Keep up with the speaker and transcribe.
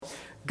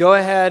Go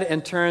ahead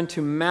and turn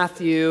to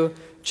Matthew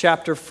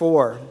chapter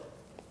 4.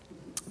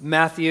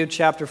 Matthew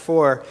chapter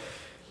 4.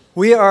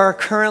 We are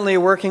currently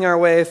working our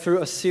way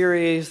through a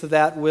series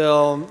that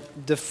will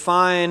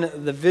define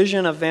the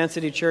vision of Van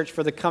City Church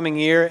for the coming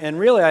year, and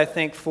really, I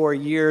think, for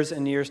years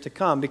and years to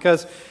come,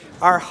 because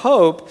our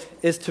hope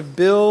is to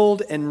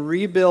build and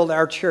rebuild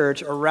our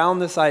church around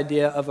this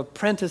idea of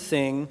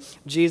apprenticing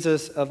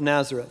Jesus of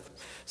Nazareth.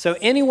 So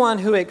anyone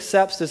who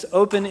accepts this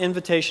open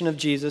invitation of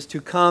Jesus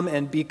to come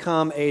and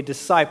become a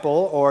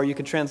disciple, or you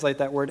could translate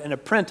that word an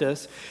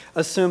apprentice,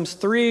 assumes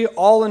three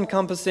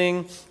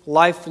all-encompassing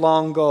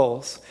lifelong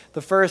goals.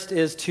 The first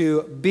is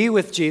to be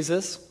with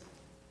Jesus.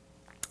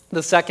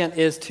 The second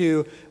is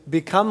to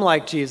become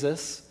like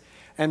Jesus.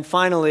 And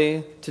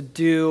finally, to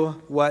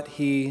do what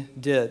he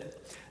did.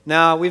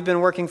 Now, we've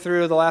been working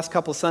through the last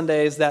couple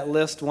Sundays that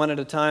list one at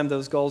a time,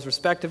 those goals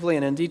respectively,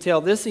 and in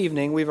detail this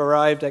evening we've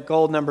arrived at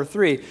goal number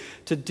 3,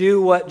 to do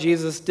what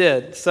Jesus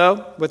did.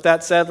 So, with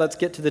that said, let's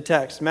get to the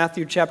text.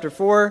 Matthew chapter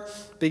 4,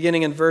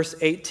 beginning in verse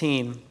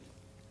 18.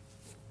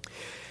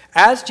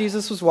 As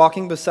Jesus was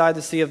walking beside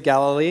the Sea of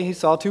Galilee, he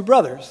saw two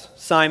brothers,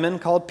 Simon,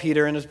 called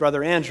Peter, and his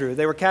brother Andrew.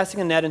 They were casting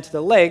a net into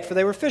the lake, for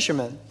they were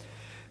fishermen.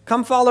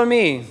 "Come follow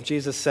me,"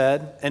 Jesus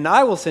said, "and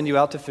I will send you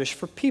out to fish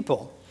for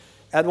people."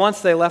 At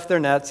once they left their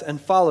nets and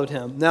followed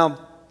him. Now,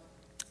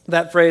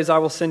 that phrase, "I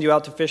will send you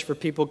out to fish for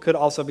people," could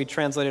also be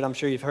translated, I'm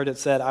sure you've heard it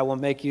said, "I will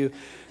make you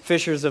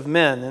fishers of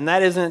men." And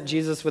that isn't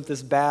Jesus with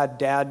this bad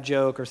dad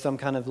joke or some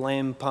kind of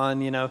lame pun,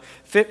 you know.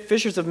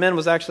 Fishers of men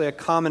was actually a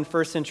common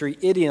first century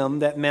idiom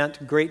that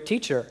meant great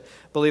teacher,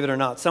 believe it or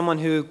not. Someone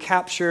who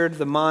captured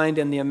the mind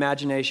and the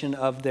imagination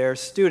of their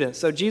students.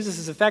 So Jesus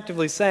is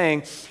effectively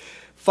saying,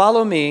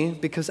 "Follow me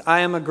because I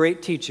am a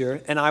great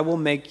teacher, and I will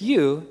make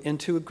you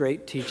into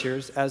great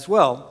teachers as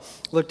well."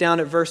 Look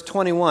down at verse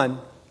 21.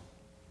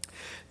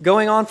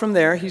 Going on from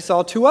there, he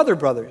saw two other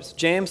brothers,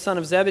 James, son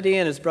of Zebedee,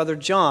 and his brother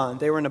John.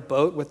 They were in a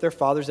boat with their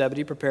father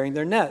Zebedee preparing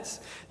their nets.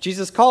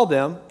 Jesus called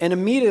them, and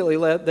immediately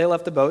they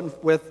left the boat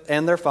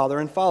and their father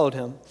and followed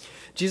him.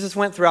 Jesus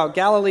went throughout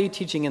Galilee,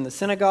 teaching in the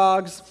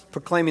synagogues,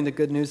 proclaiming the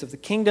good news of the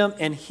kingdom,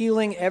 and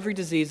healing every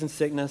disease and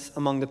sickness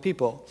among the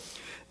people.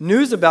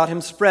 News about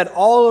him spread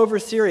all over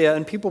Syria,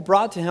 and people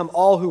brought to him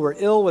all who were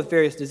ill with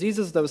various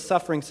diseases, those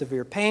suffering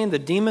severe pain, the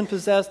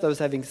demon-possessed, those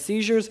having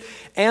seizures,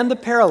 and the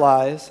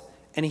paralyzed,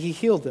 and he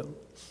healed them.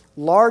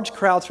 Large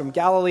crowds from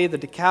Galilee, the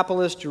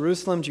Decapolis,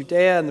 Jerusalem,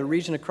 Judea, and the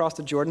region across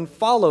the Jordan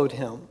followed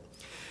him.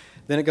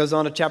 Then it goes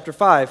on to chapter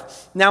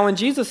 5. Now when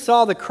Jesus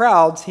saw the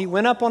crowds, he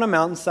went up on a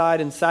mountainside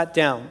and sat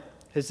down.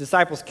 His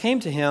disciples came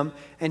to him,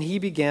 and he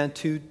began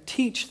to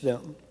teach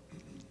them.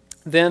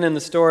 Then in the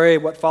story,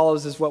 what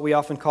follows is what we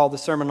often call the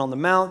Sermon on the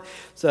Mount.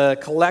 It's a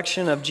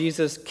collection of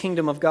Jesus'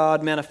 Kingdom of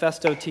God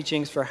manifesto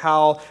teachings for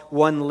how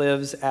one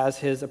lives as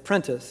his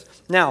apprentice.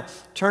 Now,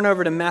 turn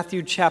over to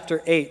Matthew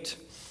chapter 8.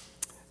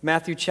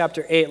 Matthew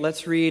chapter 8,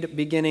 let's read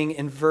beginning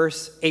in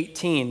verse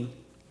 18.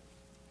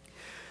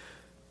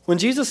 When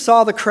Jesus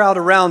saw the crowd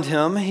around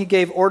him, he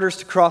gave orders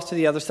to cross to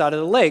the other side of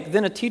the lake.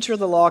 Then a teacher of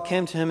the law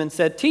came to him and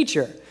said,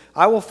 "Teacher,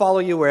 I will follow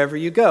you wherever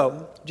you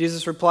go."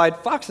 Jesus replied,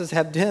 "Foxes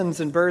have dens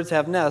and birds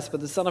have nests, but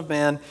the Son of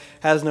Man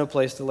has no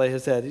place to lay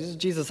his head."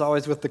 Jesus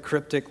always with the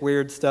cryptic,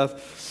 weird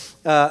stuff.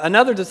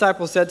 Another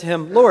disciple said to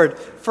him, "Lord,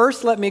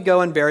 first let me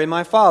go and bury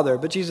my father."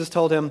 But Jesus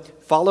told him,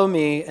 "Follow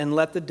me and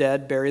let the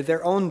dead bury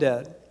their own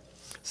dead."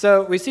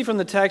 So we see from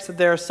the text that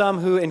there are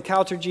some who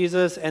encounter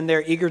Jesus and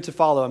they're eager to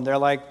follow him. They're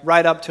like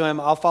right up to him,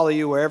 "I'll follow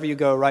you wherever you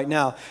go right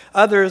now."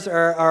 Others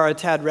are a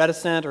tad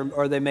reticent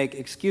or they make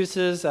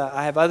excuses.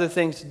 "I have other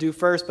things to do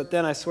first, but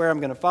then I swear I'm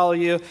going to follow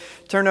you."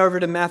 Turn over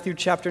to Matthew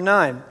chapter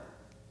 9.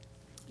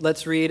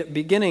 Let's read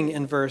beginning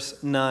in verse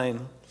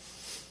 9.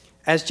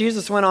 As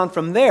Jesus went on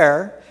from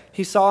there,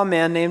 he saw a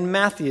man named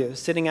Matthew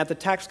sitting at the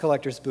tax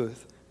collector's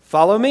booth.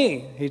 "Follow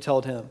me," he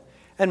told him.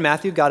 And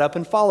Matthew got up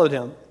and followed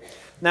him.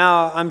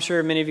 Now, I'm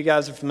sure many of you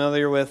guys are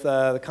familiar with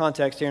the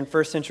context here. In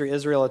first century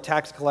Israel, a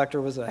tax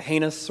collector was a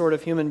heinous sort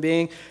of human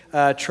being.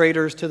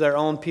 Traitors to their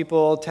own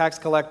people. Tax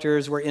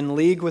collectors were in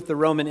league with the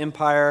Roman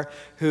Empire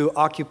who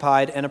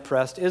occupied and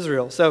oppressed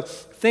Israel. So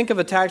think of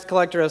a tax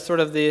collector as sort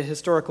of the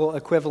historical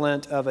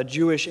equivalent of a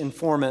Jewish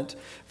informant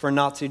for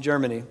Nazi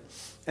Germany.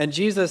 And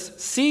Jesus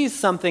sees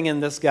something in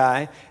this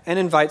guy and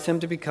invites him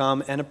to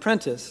become an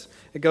apprentice.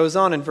 It goes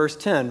on in verse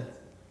 10.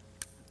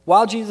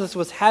 While Jesus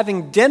was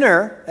having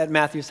dinner at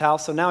Matthew's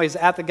house, so now he's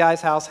at the guy's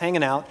house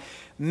hanging out,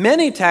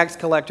 many tax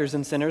collectors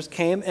and sinners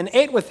came and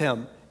ate with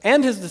him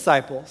and his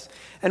disciples.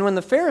 And when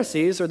the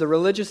Pharisees, or the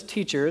religious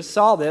teachers,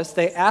 saw this,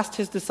 they asked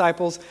his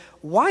disciples,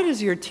 "Why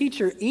does your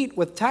teacher eat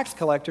with tax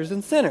collectors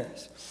and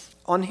sinners?"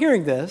 On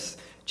hearing this,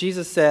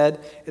 Jesus said,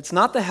 "It's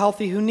not the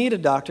healthy who need a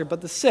doctor,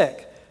 but the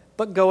sick.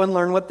 But go and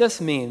learn what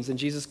this means." And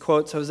Jesus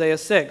quotes Hosea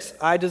 6,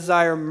 "I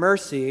desire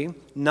mercy,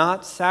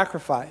 not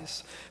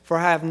sacrifice, for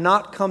I have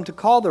not come to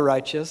call the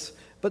righteous,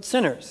 but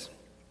sinners."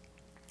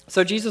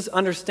 So Jesus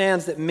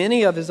understands that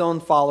many of his own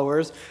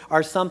followers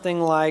are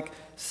something like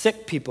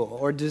sick people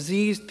or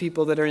diseased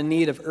people that are in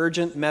need of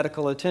urgent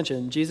medical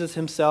attention. Jesus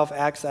himself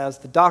acts as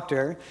the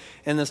doctor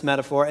in this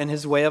metaphor, and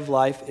his way of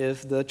life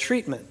is the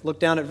treatment. Look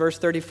down at verse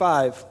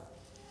 35.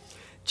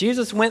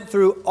 Jesus went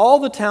through all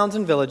the towns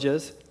and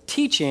villages,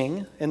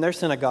 teaching in their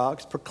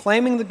synagogues,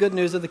 proclaiming the good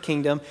news of the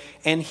kingdom,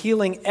 and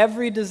healing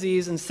every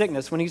disease and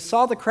sickness. When he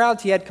saw the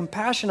crowds, he had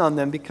compassion on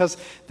them because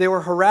they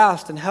were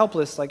harassed and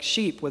helpless like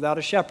sheep without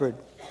a shepherd.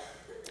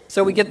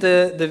 So we get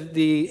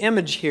the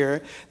image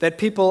here that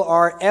people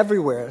are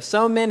everywhere.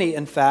 So many,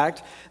 in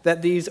fact,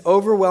 that these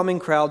overwhelming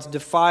crowds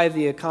defy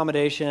the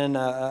accommodation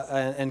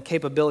and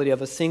capability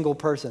of a single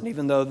person,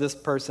 even though this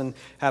person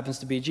happens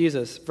to be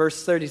Jesus.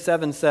 Verse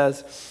 37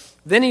 says,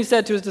 "Then he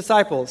said to his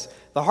disciples,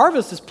 'The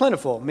harvest is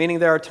plentiful,'" meaning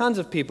there are tons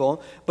of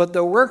people, "but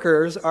the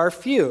workers are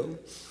few."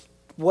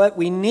 What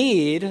we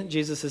need,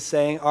 Jesus is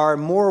saying, are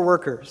more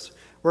workers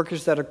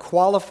that are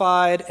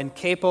qualified and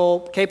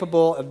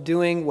capable of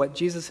doing what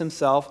Jesus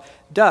himself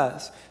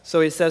does. So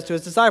he says to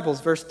his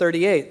disciples, verse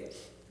 38,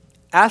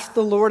 "Ask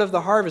the Lord of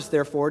the harvest,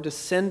 therefore, to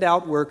send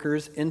out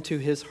workers into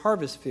his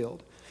harvest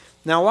field."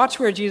 Now watch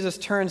where Jesus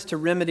turns to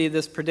remedy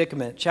this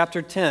predicament.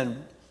 Chapter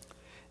 10,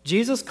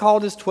 Jesus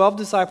called his 12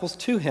 disciples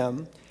to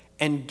him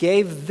and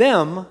gave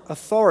them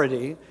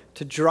authority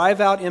to drive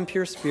out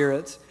impure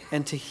spirits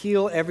and to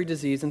heal every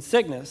disease and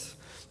sickness.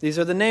 These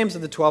are the names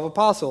of the 12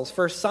 apostles.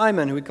 First,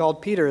 Simon, who he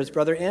called Peter, his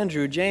brother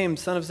Andrew, James,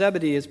 son of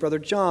Zebedee, his brother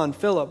John,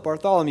 Philip,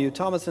 Bartholomew,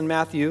 Thomas and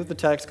Matthew, the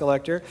tax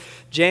collector,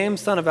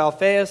 James, son of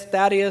Alphaeus,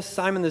 Thaddeus,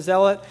 Simon the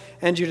Zealot,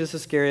 and Judas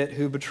Iscariot,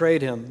 who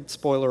betrayed him.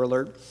 Spoiler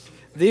alert.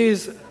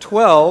 These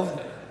 12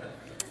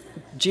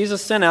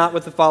 Jesus sent out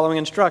with the following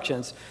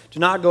instructions. "Do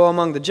not go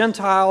among the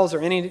Gentiles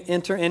or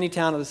enter any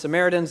town of the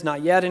Samaritans,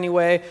 not yet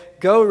anyway.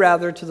 Go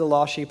rather to the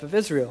lost sheep of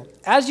Israel.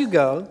 As you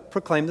go,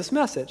 proclaim this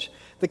message.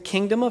 The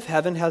kingdom of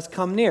heaven has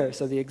come near."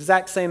 So the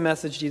exact same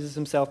message Jesus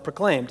himself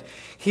proclaimed.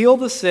 "Heal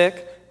the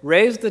sick,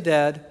 raise the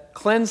dead,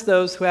 cleanse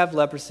those who have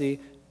leprosy,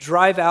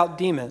 drive out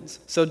demons."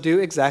 So do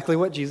exactly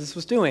what Jesus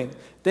was doing.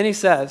 Then he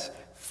says,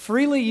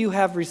 "Freely you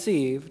have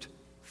received,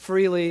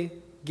 freely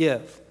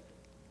give."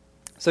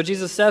 So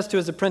Jesus says to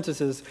his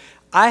apprentices,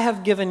 "I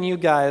have given you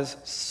guys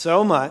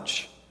so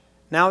much.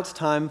 Now it's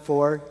time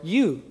for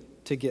you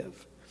to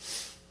give."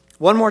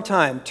 One more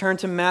time, turn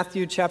to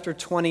Matthew chapter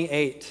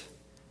 28.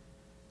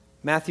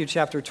 Matthew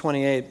chapter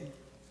 28.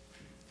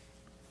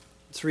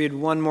 Let's read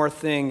one more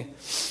thing,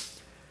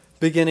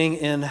 beginning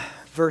in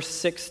verse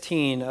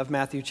 16 of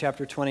Matthew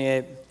chapter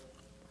 28.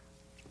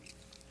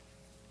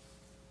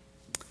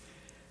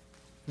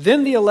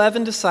 "Then the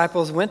 11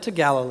 disciples went to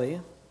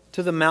Galilee,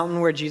 to the mountain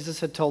where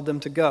Jesus had told them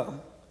to go.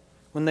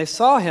 When they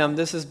saw him,"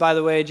 this is, by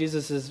the way,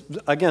 Jesus is,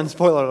 again,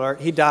 spoiler alert,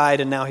 he died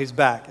and now he's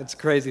back. It's a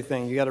crazy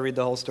thing. You got to read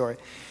the whole story.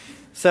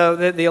 So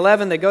the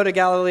 11, they go to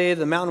Galilee,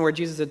 the mountain where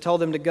Jesus had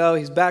told them to go.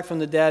 He's back from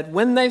the dead.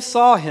 When they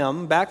saw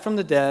him back from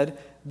the dead,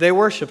 they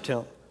worshiped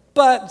him.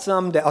 But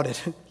some doubted,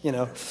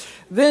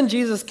 Then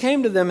Jesus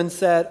came to them and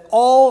said,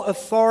 "All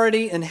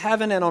authority in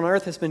heaven and on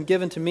earth has been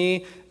given to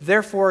me.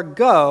 Therefore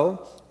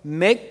go,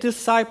 make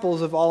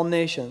disciples of all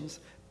nations,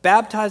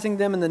 baptizing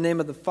them in the name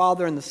of the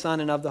Father and the Son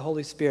and of the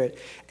Holy Spirit,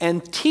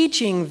 and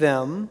teaching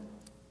them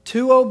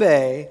to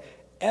obey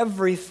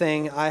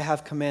everything I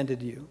have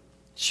commanded you.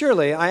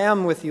 Surely I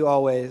am with you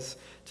always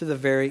to the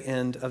very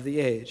end of the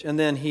age." And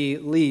then he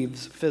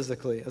leaves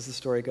physically as the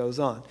story goes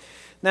on.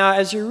 Now,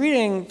 as you're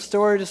reading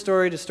story to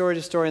story to story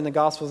to story in the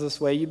Gospels this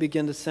way, you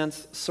begin to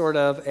sense sort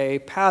of a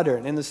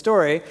pattern. In the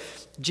story,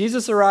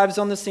 Jesus arrives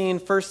on the scene,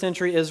 first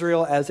century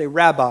Israel, as a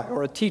rabbi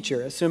or a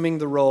teacher, assuming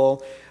the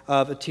role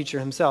of a teacher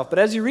himself. But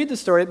as you read the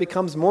story, it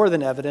becomes more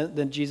than evident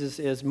that Jesus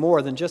is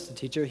more than just a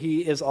teacher.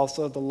 He is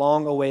also the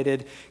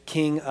long-awaited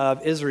King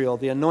of Israel,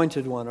 the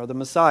anointed one, or the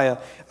Messiah,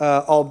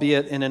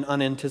 albeit in an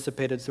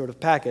unanticipated sort of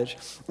package.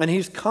 And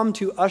he's come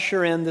to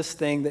usher in this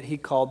thing that he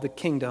called the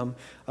kingdom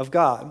of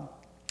God.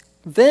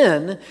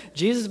 Then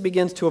Jesus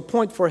begins to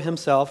appoint for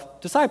himself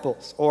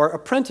disciples or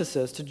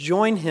apprentices to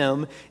join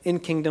him in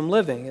kingdom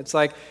living. It's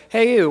like,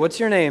 "Hey you, what's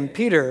your name?"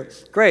 "Peter."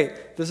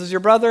 "Great. This is your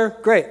brother?"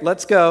 "Great.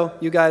 Let's go.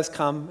 You guys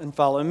come and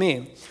follow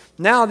me."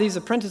 Now these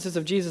apprentices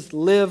of Jesus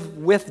live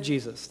with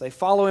Jesus. They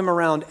follow him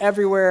around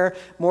everywhere.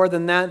 More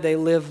than that, they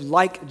live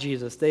like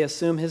Jesus. They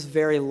assume his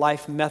very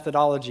life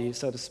methodology,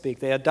 so to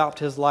speak. They adopt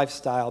his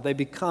lifestyle. They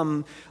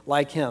become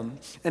like him.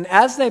 And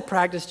as they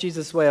practice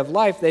Jesus' way of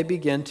life, they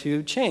begin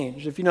to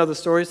change. If you know the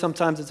story,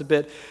 sometimes it's a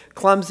bit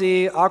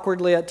clumsy,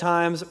 awkwardly at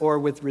times, or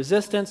with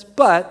resistance,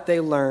 but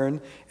they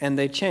learn and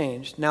they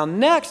change. Now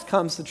next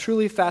comes the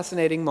truly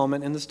fascinating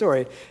moment in the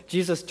story.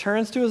 Jesus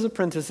turns to his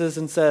apprentices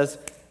and says,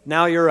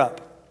 "Now you're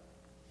up.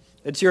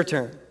 It's your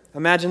turn."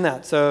 Imagine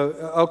that. So,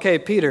 okay,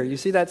 Peter, you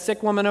see that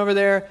sick woman over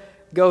there?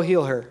 Go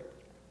heal her.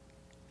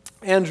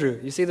 Andrew,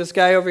 you see this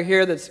guy over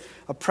here that's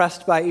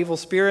oppressed by evil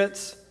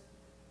spirits?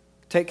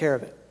 Take care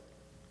of it.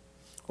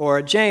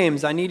 Or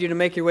James, I need you to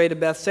make your way to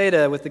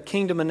Bethsaida with the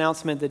kingdom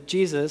announcement that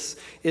Jesus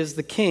is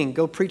the king.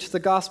 Go preach the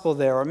gospel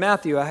there. Or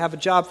Matthew, I have a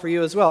job for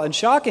you as well. And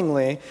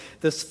shockingly,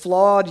 this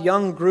flawed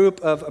young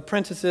group of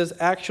apprentices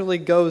actually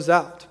goes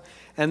out.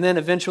 And then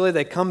eventually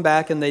they come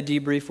back and they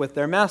debrief with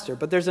their master.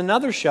 But there's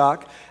another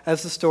shock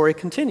as the story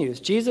continues.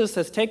 Jesus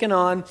has taken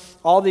on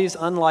all these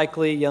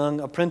unlikely young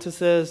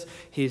apprentices.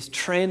 He's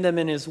trained them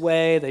in his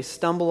way. They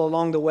stumble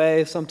along the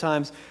way,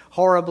 sometimes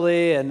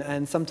horribly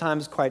and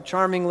sometimes quite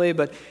charmingly,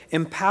 but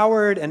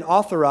empowered and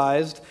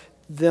authorized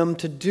them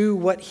to do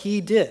what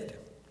he did.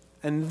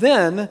 And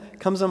then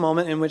comes a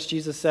moment in which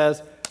Jesus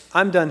says,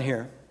 I'm done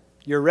here.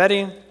 You're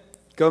ready?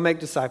 Go make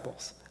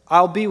disciples.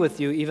 I'll be with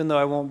you even though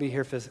I won't be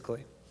here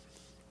physically.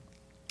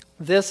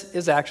 This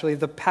is actually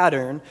the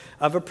pattern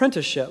of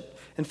apprenticeship.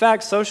 In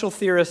fact, social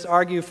theorists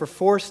argue for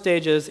 4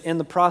 stages in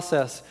the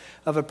process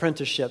of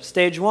apprenticeship.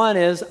 Stage 1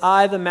 is,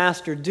 I, the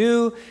master,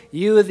 do,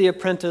 you, the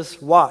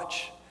apprentice,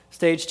 watch.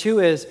 Stage 2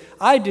 is,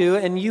 I do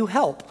and you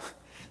help.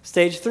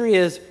 Stage 3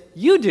 is,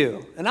 you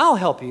do and I'll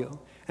help you.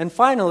 And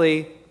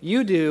finally,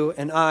 you do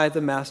and I, the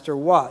master,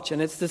 watch.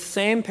 And it's the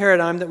same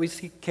paradigm that we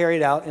see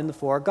carried out in the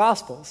 4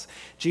 Gospels.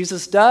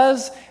 Jesus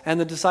does and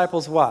the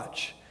disciples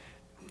watch.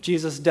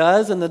 Jesus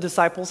does and the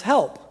disciples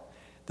help.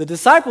 The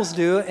disciples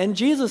do and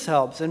Jesus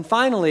helps. And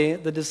finally,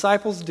 the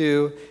disciples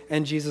do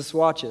and Jesus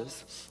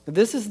watches.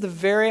 This is the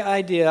very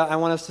idea I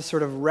want us to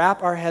sort of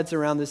wrap our heads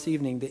around this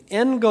evening. The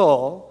end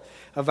goal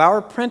of our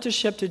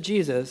apprenticeship to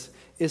Jesus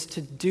is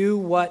to do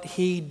what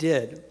he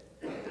did.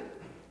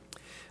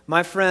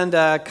 My friend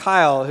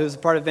Kyle, who's a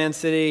part of Van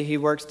City, he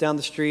works down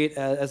the street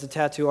as a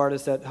tattoo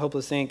artist at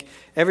Hopeless Inc.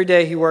 Every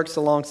day he works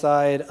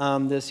alongside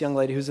this young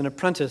lady who's an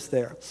apprentice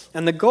there.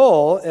 And the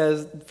goal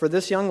for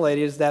this young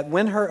lady is that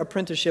when her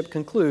apprenticeship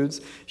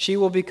concludes, she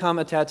will become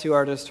a tattoo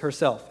artist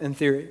herself, in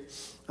theory.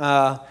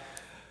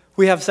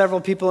 We have several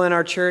people in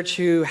our church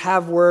who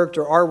have worked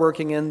or are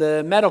working in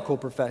the medical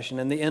profession,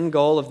 and the end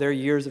goal of their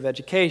years of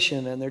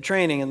education and their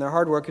training and their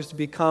hard work is to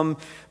become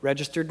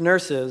registered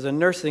nurses and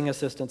nursing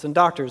assistants and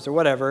doctors or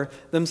whatever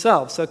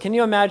themselves. So can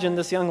you imagine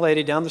this young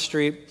lady down the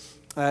street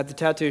at the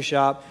tattoo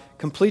shop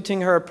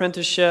completing her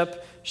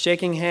apprenticeship,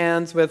 shaking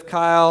hands with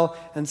Kyle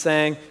and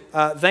saying,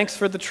 thanks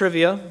for the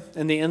trivia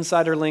and the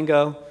insider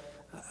lingo,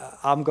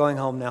 I'm going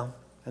home now.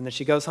 And then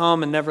she goes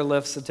home and never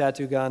lifts a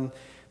tattoo gun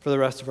for the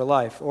rest of her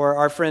life. Or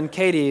our friend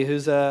Katie,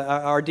 who's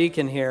our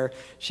deacon here,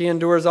 she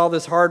endures all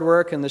this hard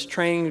work and this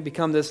training to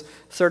become this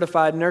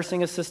certified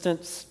nursing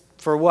assistant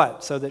for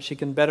what? So that she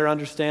can better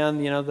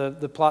understand,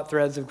 the plot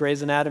threads of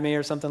Grey's Anatomy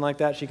or something like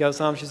that. She goes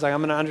home, she's like,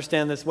 I'm going to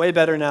understand this way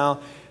better now.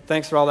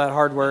 Thanks for all that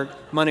hard work.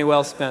 Money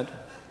well spent.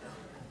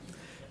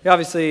 You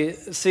obviously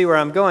see where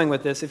I'm going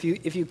with this. If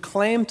you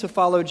claim to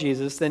follow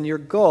Jesus, then your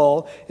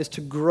goal is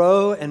to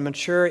grow and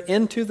mature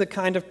into the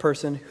kind of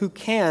person who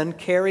can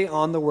carry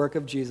on the work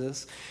of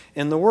Jesus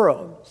in the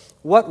world.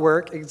 What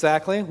work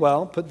exactly?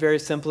 Well, put very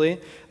simply,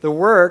 the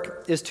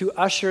work is to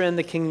usher in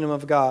the kingdom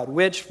of God,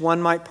 which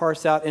one might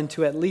parse out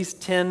into at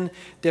least 10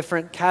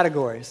 different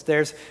categories.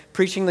 There's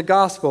preaching the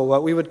gospel,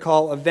 what we would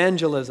call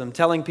evangelism,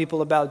 telling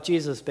people about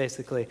Jesus,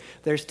 basically.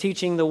 There's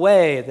teaching the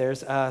way.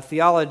 There's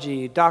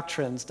theology,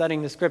 doctrine,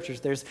 studying the scriptures.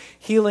 There's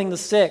healing the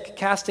sick,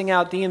 casting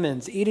out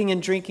demons, eating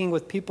and drinking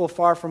with people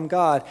far from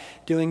God,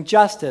 doing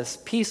justice,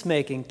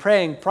 peacemaking,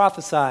 praying,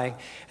 prophesying,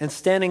 and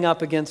standing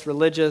up against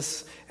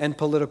religious and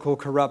political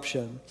corruption.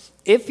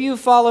 If you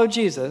follow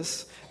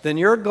Jesus, then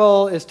your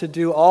goal is to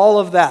do all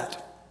of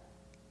that.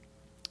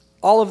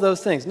 All of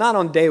those things. Not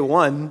on day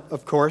one,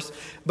 of course,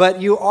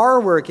 but you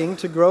are working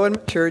to grow in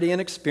maturity and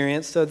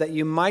experience so that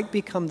you might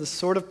become the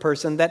sort of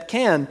person that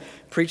can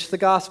preach the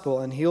gospel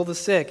and heal the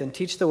sick and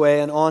teach the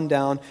way and on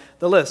down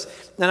the list.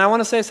 And I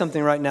want to say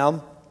something right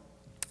now.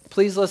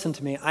 Please listen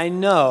to me. I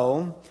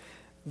know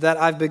that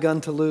I've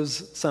begun to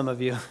lose some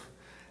of you.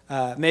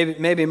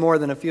 Maybe more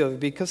than a few of you,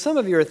 because some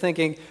of you are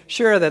thinking,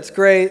 sure, that's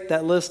great,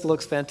 that list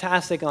looks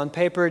fantastic on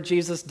paper,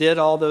 Jesus did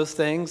all those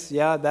things,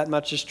 yeah, that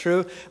much is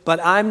true,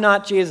 but I'm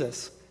not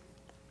Jesus.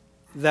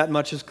 That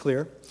much is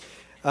clear.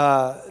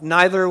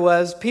 Neither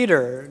was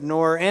Peter,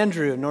 nor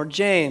Andrew, nor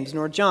James,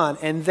 nor John,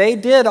 and they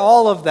did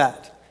all of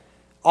that,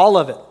 all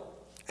of it.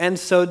 And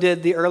so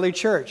did the early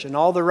church, and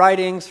all the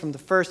writings from the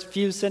first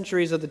few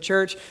centuries of the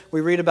church,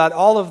 we read about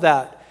all of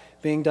that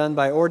being done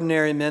by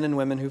ordinary men and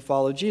women who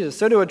follow Jesus.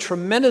 So do a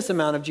tremendous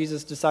amount of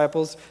Jesus'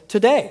 disciples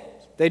today.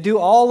 They do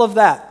all of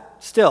that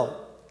still.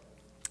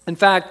 In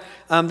fact,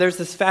 there's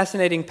this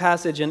fascinating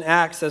passage in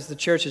Acts as the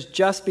church is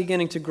just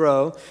beginning to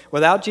grow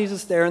without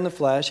Jesus there in the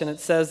flesh, and it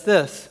says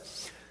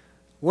this: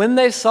 when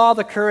they saw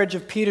the courage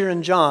of Peter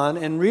and John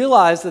and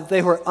realized that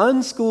they were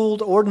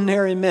unschooled,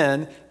 ordinary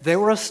men, they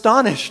were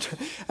astonished,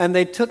 and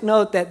they took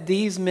note that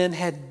these men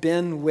had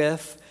been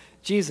with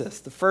Jesus.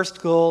 The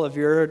first goal of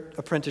your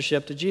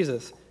apprenticeship to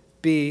Jesus,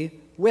 be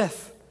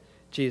with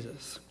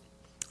Jesus.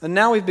 And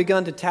now we've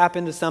begun to tap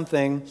into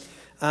something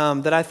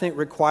that I think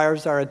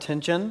requires our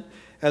attention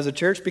as a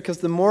church, because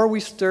the more we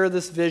stir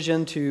this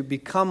vision to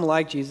become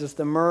like Jesus,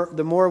 the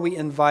more we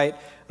invite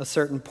a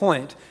certain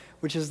point,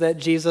 which is that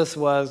Jesus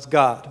was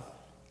God.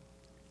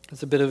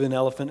 It's a bit of an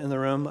elephant in the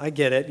room. I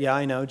get it. Yeah,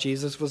 I know.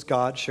 Jesus was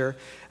God, sure.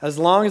 As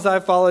long as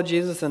I've followed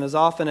Jesus and as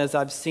often as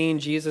I've seen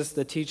Jesus,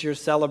 the teacher,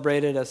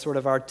 celebrated as sort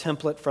of our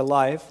template for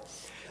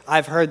life,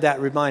 I've heard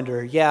that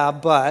reminder. Yeah,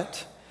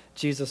 but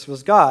Jesus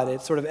was God.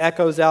 It sort of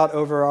echoes out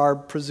over our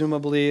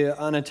presumably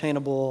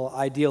unattainable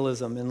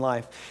idealism in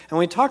life. And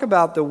we talk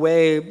about the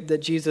way that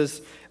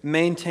Jesus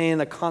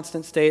maintained a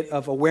constant state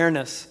of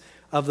awareness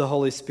of the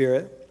Holy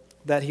Spirit,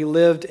 that he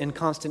lived in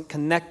constant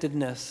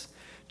connectedness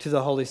to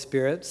the Holy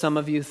Spirit. Some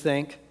of you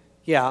think,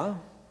 yeah,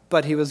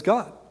 but he was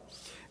God.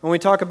 When we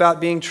talk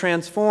about being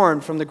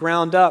transformed from the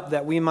ground up,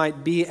 that we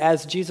might be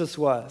as Jesus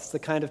was, the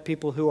kind of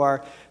people who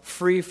are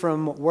free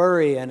from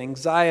worry and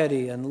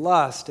anxiety and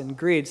lust and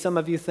greed. Some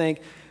of you think,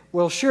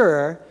 well,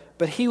 sure,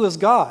 but he was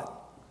God.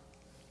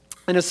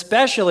 And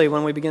especially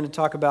when we begin to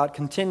talk about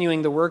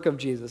continuing the work of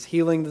Jesus,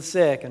 healing the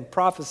sick and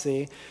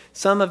prophecy,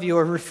 some of you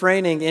are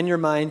refraining in your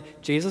mind,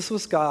 Jesus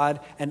was God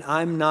and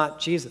I'm not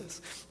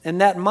Jesus. And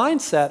that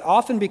mindset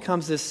often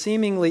becomes this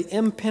seemingly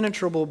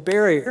impenetrable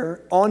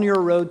barrier on your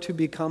road to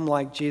become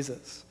like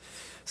Jesus.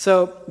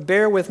 So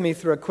bear with me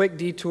through a quick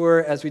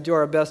detour as we do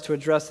our best to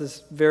address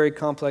this very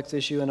complex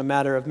issue in a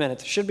matter of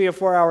minutes. It should be a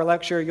 4-hour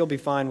lecture. You'll be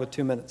fine with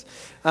 2 minutes.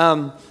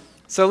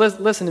 So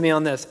listen to me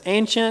on this.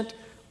 Ancient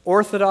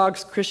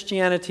Orthodox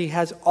Christianity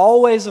has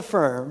always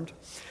affirmed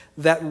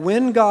that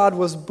when God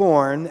was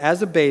born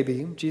as a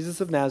baby,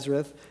 Jesus of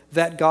Nazareth,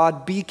 that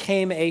God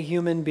became a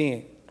human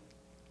being.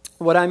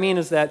 What I mean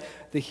is that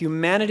the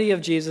humanity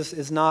of Jesus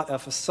is not a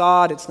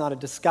facade, it's not a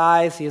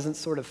disguise, he isn't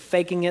sort of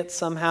faking it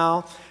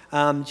somehow.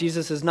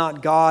 Jesus is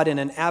not God in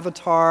an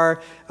avatar,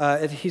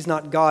 he's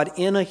not God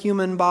in a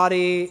human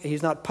body,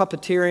 he's not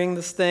puppeteering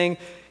this thing.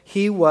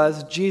 He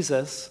was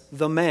Jesus,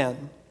 the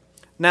man.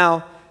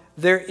 Now,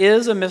 there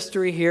is a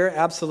mystery here,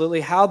 absolutely,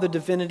 how the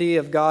divinity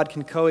of God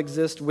can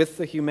coexist with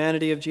the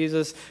humanity of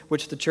Jesus,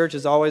 which the church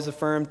has always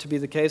affirmed to be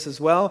the case as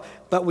well.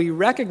 But we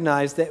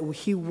recognize that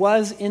he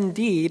was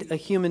indeed a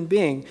human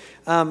being.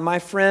 My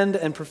friend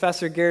and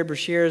Professor Gary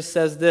Breshears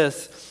says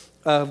this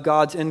of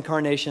God's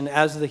incarnation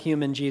as the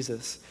human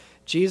Jesus.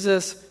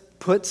 Jesus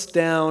puts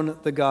down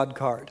the God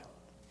card.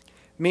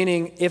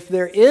 Meaning, if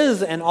there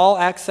is an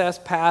all-access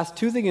path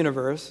to the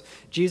universe,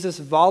 Jesus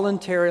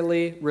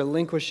voluntarily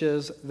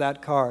relinquishes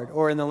that card.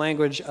 Or in the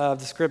language of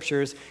the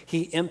Scriptures,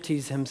 he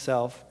empties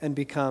himself and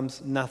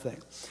becomes nothing.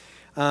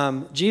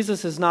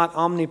 Jesus is not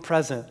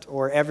omnipresent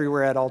or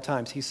everywhere at all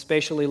times. He's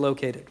spatially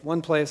located,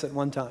 one place at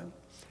one time.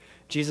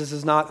 Jesus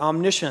is not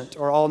omniscient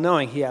or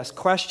all-knowing. He asks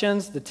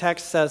questions. The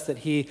text says that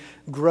he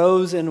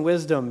grows in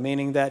wisdom,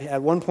 meaning that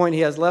at one point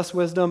he has less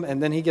wisdom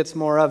and then he gets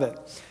more of it.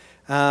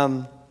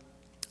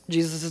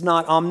 Jesus is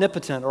not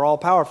omnipotent or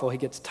all-powerful. He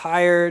gets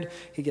tired,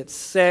 he gets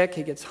sick,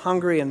 he gets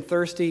hungry and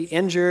thirsty,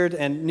 injured,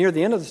 and near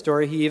the end of the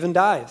story, he even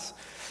dies.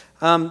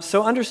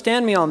 So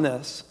understand me on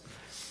this.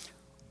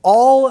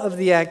 All of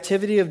the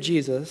activity of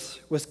Jesus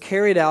was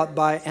carried out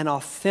by an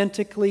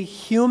authentically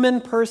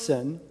human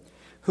person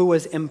who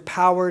was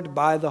empowered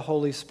by the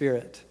Holy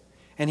Spirit.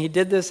 And he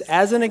did this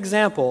as an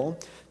example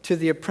to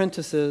the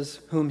apprentices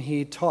whom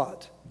he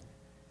taught.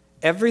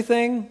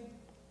 Everything?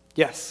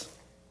 Yes.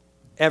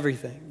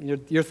 Everything.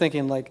 You're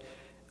thinking like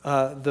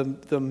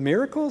the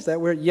miracles that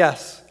were?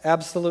 Yes,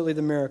 absolutely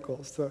the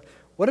miracles. So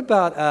what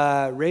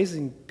about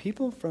raising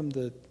people from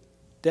the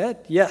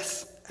dead?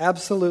 Yes,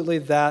 absolutely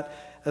that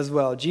as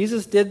well.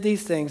 Jesus did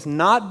these things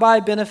not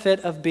by benefit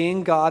of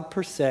being God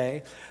per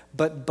se,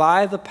 but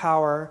by the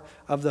power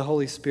of the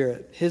Holy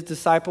Spirit. His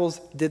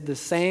disciples did the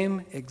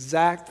same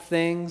exact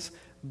things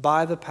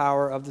by the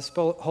power of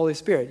the Holy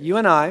Spirit. You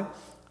and I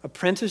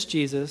apprentice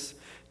Jesus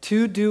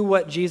to do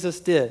what Jesus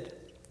did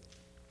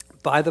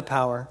by the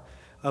power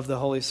of the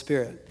Holy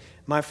Spirit.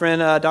 My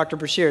friend Dr.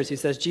 Breshears, he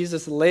says,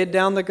 Jesus laid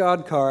down the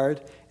God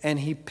card and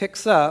he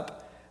picks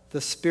up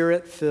the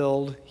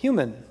Spirit-filled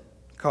human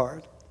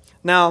card.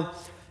 Now,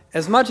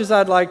 as much as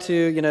I'd like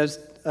to,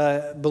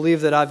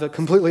 believe that I've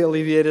completely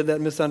alleviated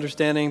that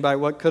misunderstanding by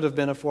what could have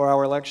been a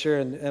 4-hour lecture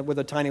and with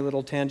a tiny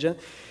little tangent,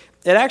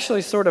 it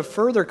actually sort of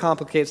further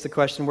complicates the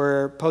question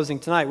we're posing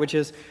tonight, which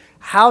is,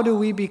 how do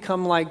we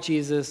become like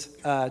Jesus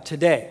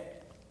today?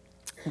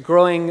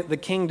 Growing the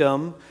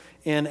kingdom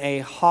in a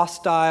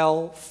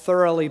hostile,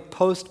 thoroughly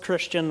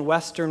post-Christian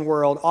Western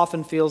world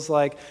often feels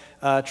like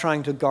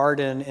trying to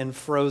garden in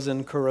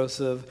frozen,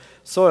 corrosive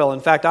soil. In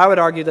fact, I would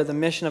argue that the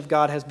mission of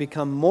God has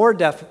become more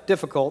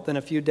difficult than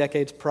a few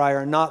decades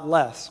prior, not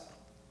less.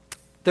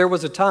 There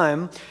was a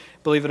time,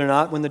 believe it or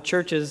not, when the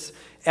church's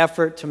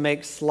effort to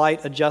make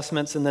slight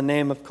adjustments in the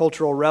name of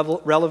cultural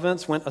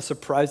relevance went a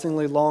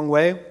surprisingly long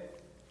way.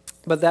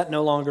 But that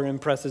no longer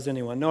impresses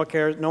anyone. No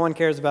one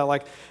cares about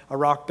like a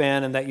rock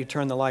band and that you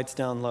turn the lights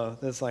down low.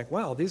 It's like,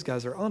 wow, these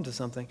guys are onto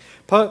something.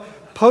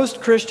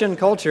 Post-Christian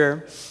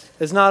culture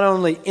is not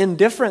only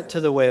indifferent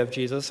to the way of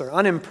Jesus or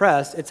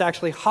unimpressed, it's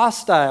actually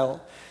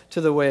hostile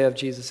to the way of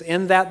Jesus,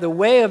 in that the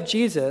way of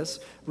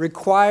Jesus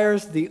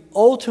requires the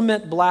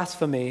ultimate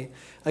blasphemy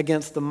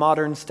against the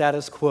modern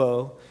status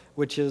quo,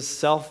 which is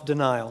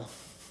self-denial.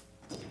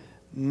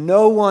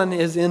 No one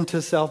is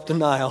into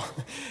self-denial,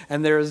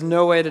 and there is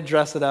no way to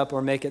dress it up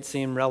or make it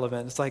seem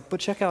relevant. It's like,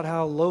 but check out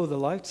how low the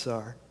lights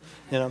are.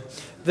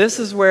 This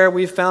is where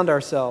we found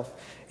ourselves.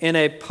 in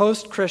a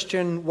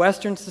post-Christian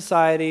Western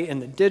society, in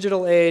the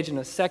digital age, in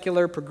a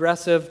secular,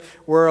 progressive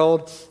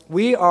world,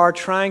 we are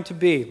trying to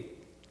be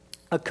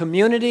a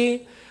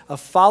community of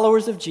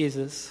followers of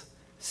Jesus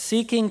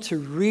seeking to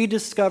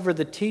rediscover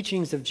the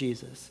teachings of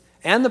Jesus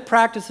and the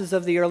practices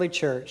of the early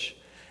church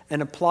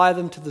and apply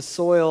them to the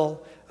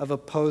soil of a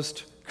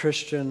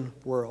post-Christian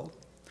world.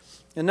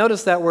 And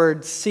notice that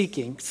word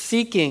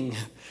seeking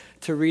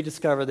to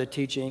rediscover the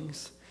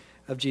teachings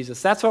of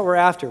Jesus. That's what we're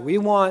after. We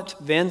want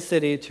Van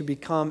City to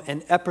become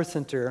an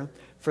epicenter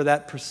for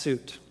that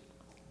pursuit.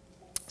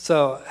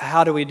 So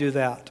how do we do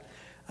that?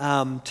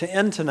 To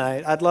end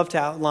tonight, I'd love to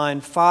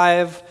outline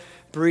 5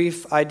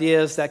 brief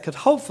ideas that could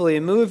hopefully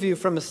move you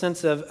from a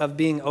sense of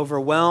being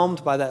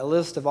overwhelmed by that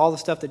list of all the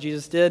stuff that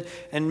Jesus did,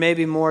 and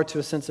maybe more to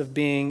a sense of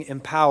being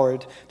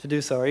empowered to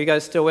do so. Are you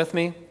guys still with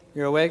me?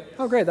 You're awake?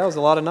 Oh, great. That was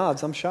a lot of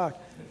nods. I'm shocked.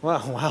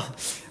 Wow.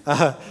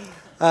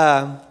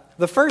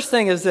 The first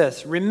thing is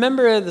this.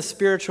 Remember the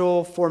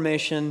spiritual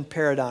formation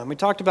paradigm. We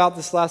talked about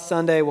this last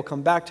Sunday. We'll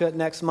come back to it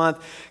next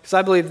month because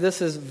I believe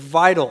this is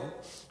vital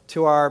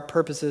to our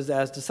purposes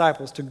as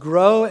disciples, to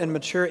grow and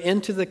mature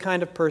into the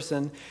kind of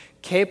person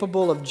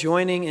capable of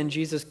joining in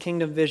Jesus'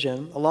 kingdom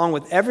vision, along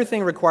with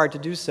everything required to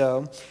do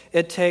so.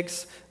 It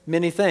takes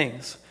many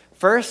things.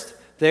 First,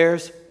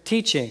 there's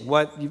teaching,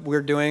 what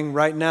we're doing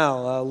right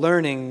now,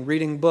 learning,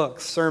 reading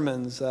books,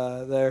 sermons.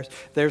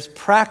 There's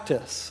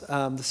practice,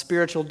 the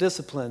spiritual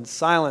disciplines,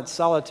 silence,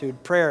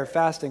 solitude, prayer,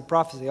 fasting,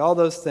 prophecy, all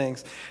those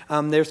things.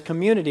 There's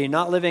community,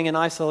 not living in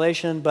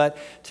isolation, but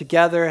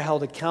together,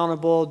 held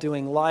accountable,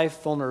 doing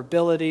life,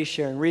 vulnerability,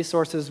 sharing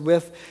resources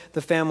with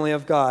the family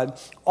of God.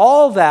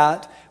 All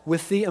that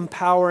with the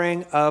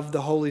empowering of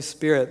the Holy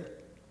Spirit.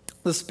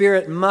 The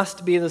Spirit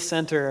must be the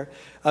center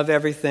of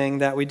everything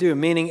that we do,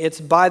 meaning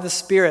it's by the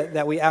Spirit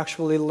that we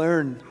actually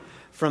learn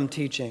from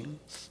teaching.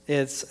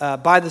 It's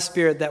by the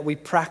Spirit that we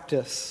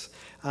practice.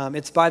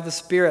 It's by the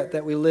Spirit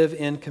that we live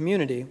in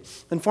community.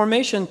 And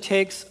formation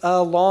takes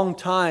a long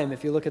time,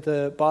 if you look at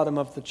the bottom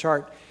of the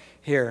chart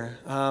here.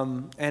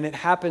 And it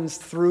happens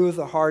through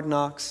the hard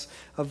knocks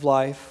of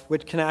life,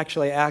 which can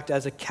actually act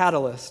as a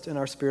catalyst in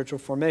our spiritual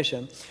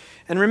formation.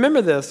 And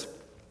remember this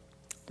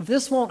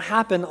won't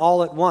happen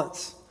all at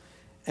once.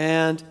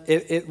 And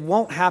it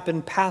won't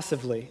happen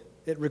passively.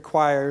 It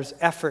requires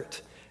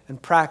effort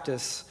and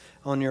practice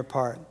on your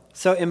part.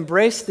 So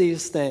embrace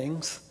these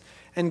things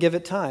and give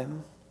it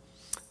time.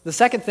 The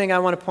second thing I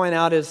want to point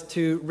out is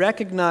to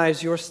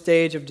recognize your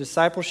stage of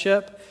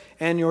discipleship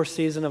and your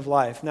season of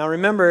life. Now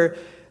remember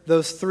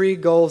those 3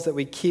 goals that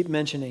we keep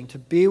mentioning: to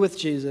be with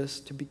Jesus,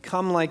 to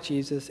become like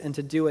Jesus, and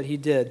to do what he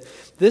did.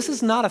 This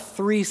is not a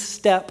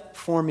 3-step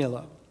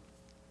formula.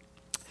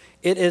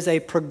 It is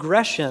a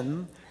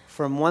progression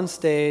from one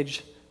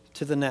stage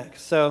to the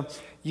next. So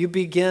you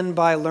begin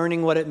by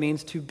learning what it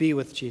means to be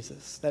with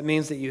Jesus. That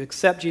means that you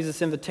accept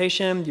Jesus'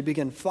 invitation, you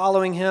begin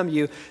following him,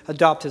 you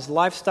adopt his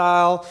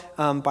lifestyle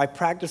by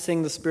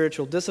practicing the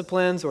spiritual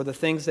disciplines or the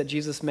things that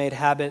Jesus made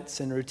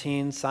habits and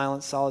routines: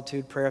 silence,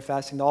 solitude, prayer,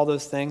 fasting, all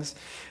those things.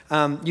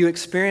 You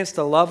experience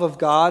the love of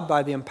God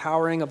by the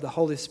empowering of the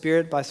Holy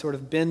Spirit, by sort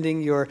of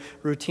bending your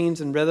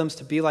routines and rhythms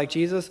to be like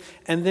Jesus,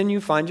 and then you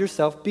find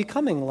yourself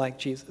becoming like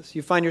Jesus.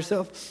 You find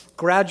yourself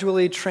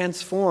gradually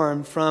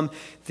transformed from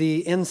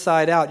the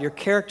inside out. Your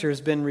character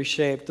has been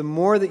reshaped. The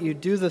more that you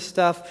do the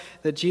stuff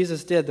that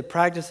Jesus did, the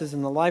practices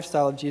and the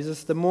lifestyle of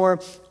Jesus, the more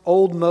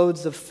old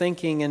modes of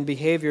thinking and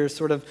behavior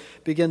sort of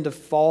begin to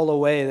fall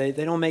away.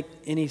 They don't make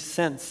any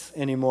sense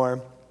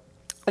anymore.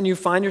 And you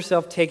find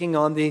yourself taking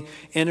on the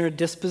inner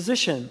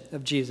disposition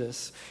of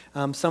Jesus,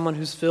 someone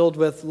who's filled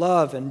with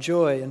love and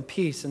joy and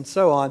peace and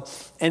so on.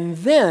 And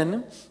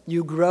then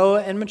you grow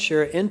and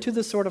mature into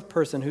the sort of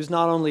person who's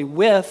not only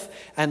with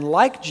and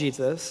like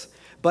Jesus,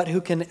 but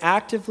who can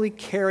actively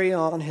carry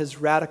on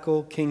his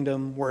radical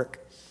kingdom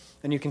work.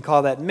 And you can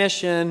call that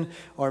mission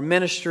or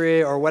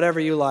ministry or whatever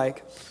you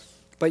like,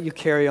 but you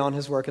carry on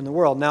his work in the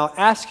world. Now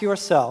ask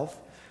yourself,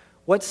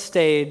 what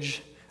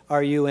stage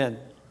are you in?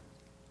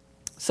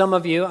 Some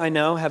of you, I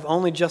know, have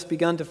only just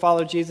begun to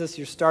follow Jesus.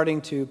 You're starting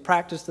to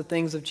practice the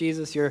things of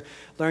Jesus. You're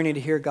learning to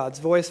hear God's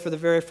voice for the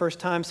very first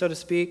time, so to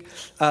speak.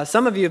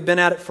 Some of you have been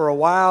at it for a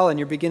while, and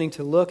you're beginning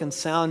to look and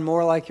sound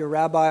more like your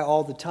rabbi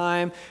all the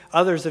time.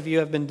 Others of you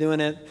have been doing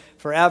it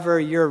forever.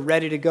 You're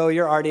ready to go.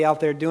 You're already out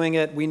there doing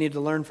it. We need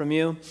to learn from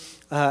you.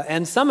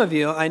 And some of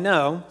you, I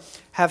know,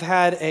 have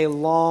had a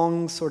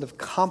long, sort of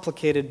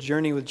complicated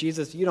journey with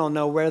Jesus. You don't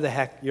know where the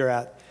heck you're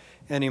at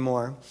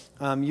anymore.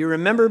 You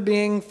remember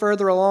being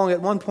further along at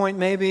one point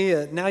maybe.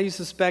 Now you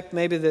suspect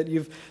maybe that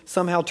you've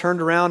somehow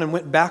turned around and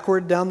went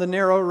backward down the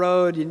narrow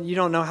road. You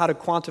don't know how to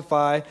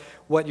quantify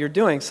what you're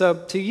doing.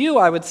 So to you,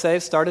 I would say,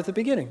 start at the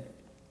beginning.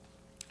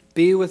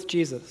 Be with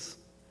Jesus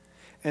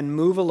and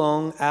move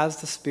along as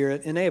the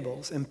Spirit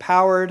enables,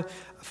 empowered,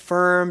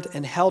 affirmed,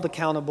 and held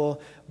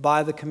accountable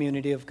by the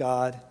community of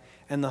God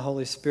and the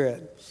Holy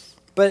Spirit.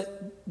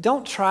 But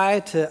don't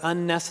try to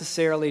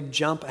unnecessarily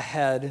jump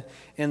ahead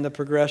in the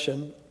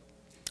progression.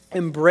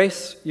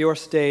 Embrace your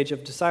stage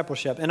of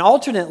discipleship. And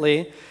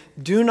alternately,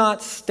 do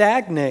not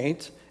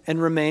stagnate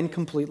and remain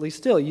completely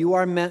still. You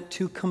are meant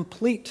to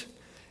complete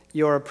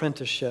your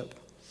apprenticeship.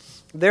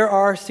 There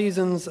are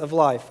seasons of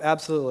life,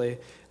 absolutely.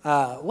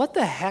 What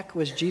the heck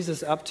was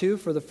Jesus up to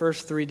for the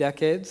first 3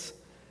 decades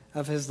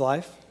of his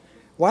life?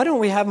 Why don't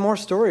we have more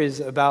stories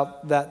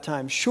about that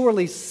time?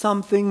 Surely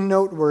something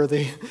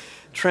noteworthy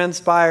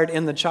transpired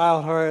in the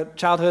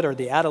childhood or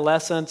the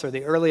adolescence or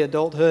the early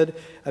adulthood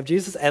of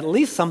Jesus. At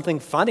least something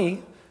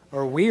funny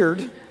or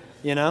weird,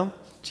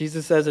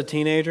 Jesus as a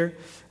teenager.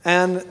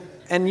 And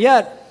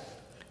yet,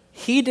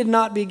 he did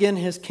not begin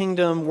his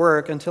kingdom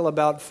work until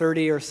about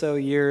 30 or so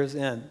years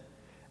in.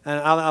 And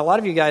a lot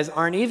of you guys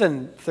aren't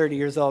even 30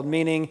 years old,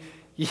 meaning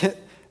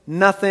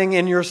nothing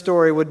in your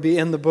story would be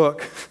in the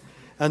book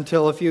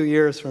until a few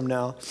years from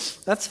now.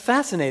 That's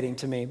fascinating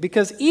to me,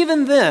 because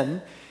even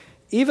then,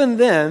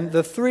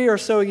 the 3 or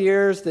so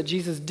years that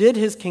Jesus did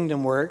his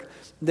kingdom work,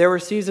 there were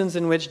seasons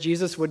in which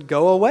Jesus would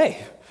go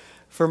away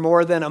for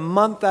more than a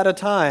month at a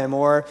time,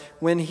 or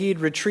when he'd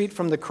retreat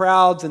from the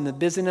crowds and the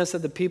busyness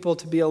of the people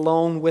to be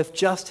alone with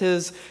just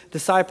his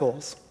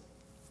disciples.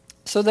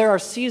 So there are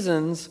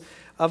seasons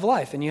of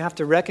life, and you have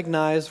to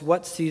recognize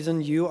what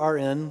season you are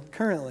in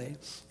currently.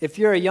 If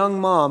you're a young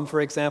mom, for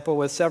example,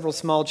 with several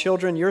small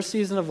children, your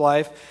season of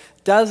life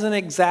doesn't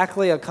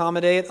exactly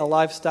accommodate a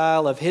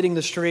lifestyle of hitting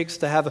the streets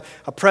to have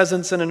a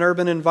presence in an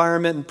urban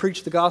environment and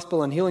preach the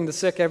gospel and healing the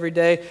sick every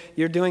day.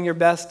 You're doing your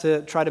best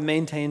to try to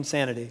maintain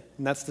sanity,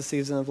 and that's the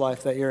season of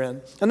life that you're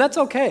in. And that's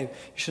okay. You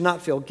should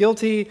not feel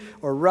guilty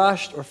or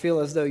rushed or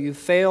feel as though you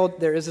failed.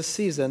 There is a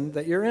season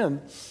that you're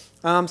in.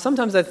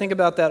 Sometimes I think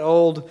about that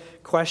old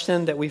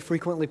question that we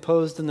frequently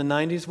posed in the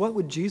 90s, what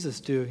would Jesus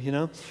do,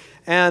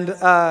 And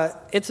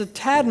it's a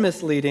tad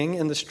misleading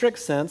in the strict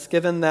sense,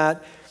 given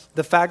that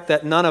the fact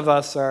that none of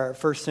us are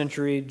first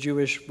century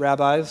Jewish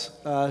rabbis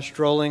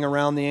strolling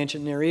around the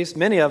ancient Near East.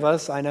 Many of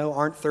us, I know,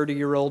 aren't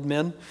 30-year-old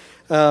men.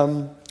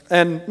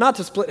 And not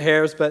to split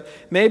hairs, but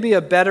maybe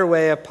a better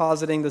way of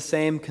positing the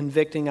same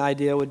convicting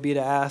idea would be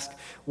to ask,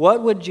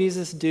 what would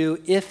Jesus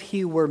do if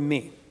he were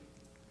me?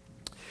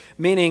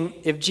 Meaning,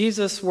 if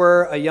Jesus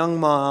were a young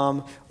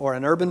mom or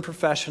an urban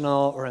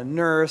professional or a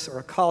nurse or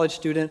a college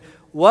student,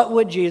 what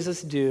would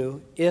Jesus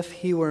do if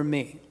he were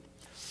me?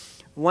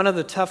 One of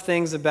the tough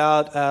things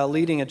about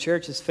leading a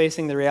church is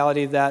facing the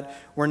reality that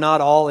we're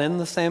not all in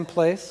the same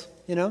place,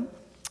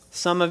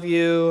 Some of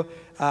you,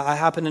 I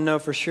happen to know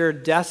for sure,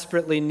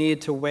 desperately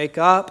need to wake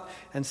up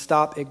and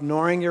stop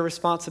ignoring your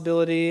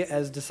responsibility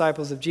as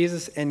disciples of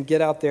Jesus and get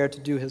out there to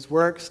do his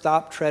work,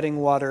 stop treading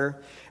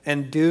water,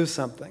 and do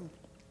something.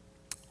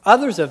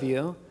 Others of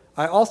you,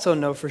 I also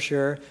know for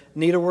sure,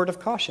 need a word of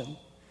caution.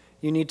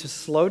 You need to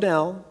slow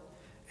down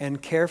and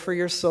care for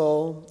your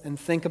soul and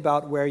think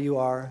about where you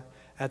are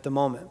at the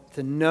moment,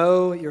 to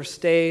know your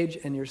stage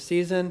and your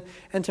season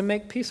and to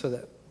make peace with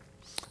it.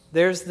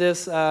 There's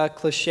this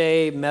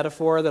cliche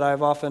metaphor that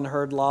I've often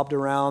heard lobbed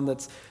around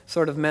that's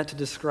sort of meant to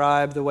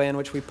describe the way in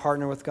which we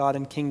partner with God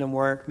in kingdom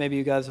work. Maybe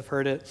you guys have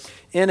heard it.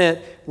 In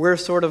it, we're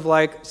sort of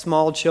like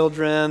small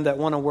children that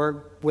want to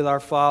work with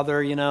our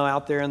Father,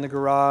 out there in the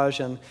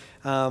garage, and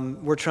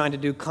we're trying to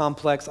do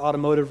complex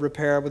automotive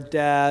repair with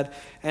Dad.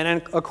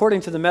 And according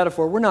to the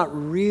metaphor, we're not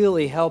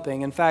really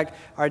helping. In fact,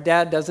 our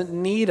Dad doesn't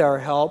need our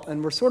help,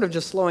 and we're sort of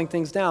just slowing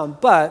things down.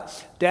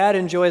 But Dad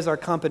enjoys our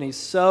company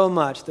so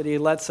much that he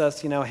lets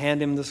us,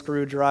 hand him the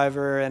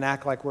screwdriver and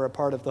act like we're a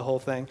part of the whole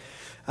thing.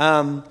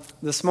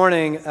 This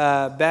morning,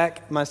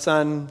 Beck, my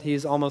son,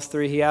 he's almost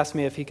 3, he asked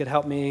me if he could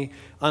help me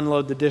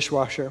unload the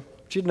dishwasher,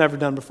 which he'd never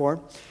done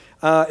before.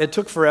 It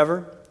took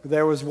forever.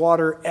 There was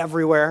water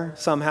everywhere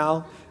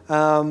somehow.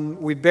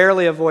 We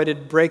barely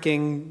avoided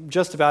breaking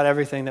just about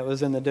everything that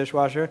was in the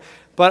dishwasher.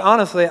 But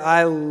honestly,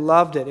 I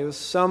loved it. It was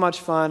so much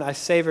fun. I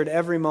savored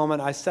every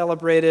moment. I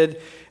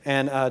celebrated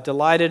and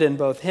delighted in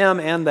both him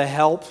and the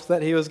help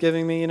that he was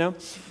giving me,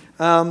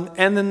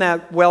 And then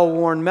that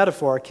well-worn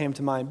metaphor came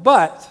to mind.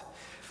 But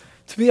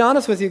to be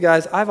honest with you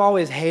guys, I've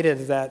always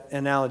hated that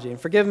analogy. And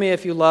forgive me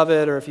if you love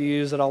it or if you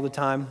use it all the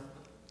time,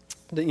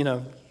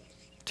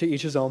 to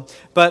each his own.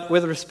 But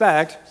with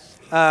respect,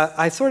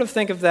 I sort of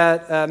think of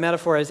that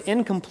metaphor as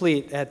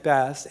incomplete at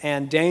best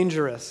and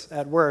dangerous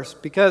at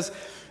worst, because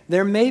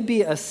there may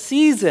be a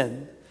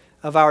season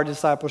of our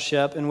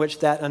discipleship in which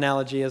that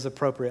analogy is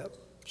appropriate.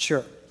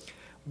 Sure.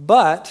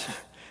 But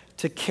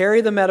to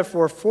carry the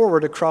metaphor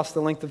forward across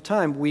the length of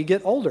time, we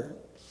get older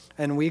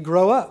and we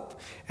grow up.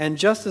 And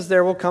just as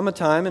there will come a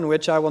time in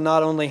which I will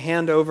not only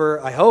hand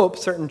over, I hope,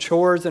 certain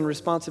chores and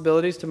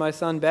responsibilities to my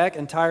son Beck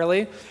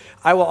entirely,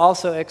 I will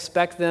also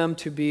expect them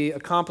to be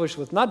accomplished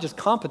with not just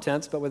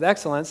competence, but with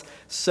excellence.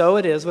 So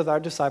it is with our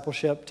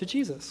discipleship to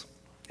Jesus.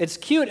 It's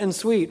cute and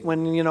sweet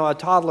when, a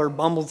toddler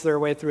bumbles their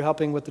way through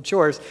helping with the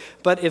chores.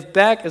 But if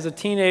Beck is a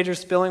teenager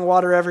spilling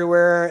water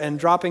everywhere and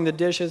dropping the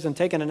dishes and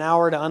taking an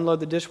hour to unload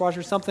the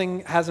dishwasher,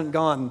 something hasn't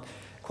gone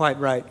quite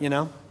right,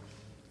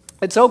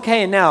 It's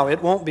okay now,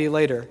 it won't be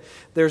later.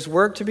 There's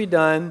work to be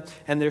done,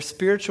 and there's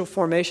spiritual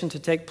formation to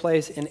take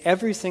place in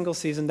every single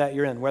season that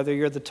you're in, whether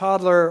you're the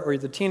toddler or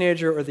the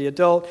teenager or the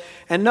adult.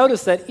 And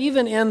notice that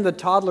even in the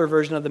toddler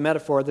version of the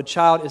metaphor, the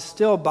child is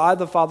still by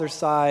the father's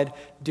side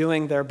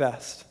doing their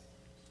best.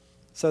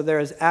 So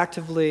there is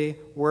actively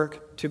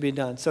work to be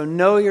done. So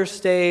know your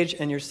stage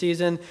and your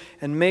season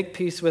and make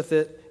peace with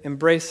it,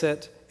 embrace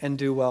it, and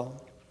do well.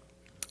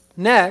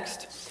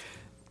 Next,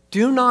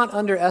 do not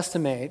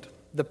underestimate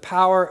the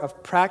power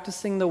of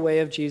practicing the way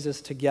of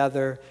Jesus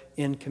together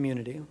in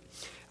community.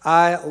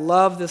 I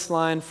love this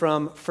line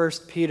from 1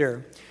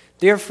 Peter.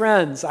 Dear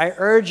friends, I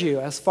urge you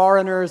as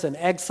foreigners and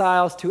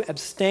exiles to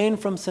abstain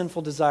from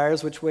sinful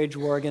desires which wage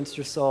war against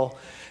your soul.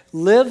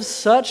 Live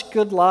such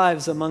good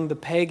lives among the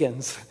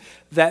pagans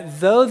that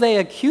though they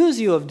accuse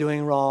you of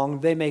doing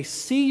wrong, they may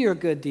see your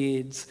good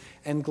deeds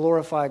and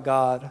glorify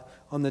God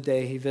on the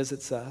day he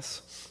visits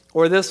us.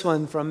 Or this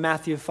one from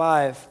Matthew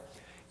 5.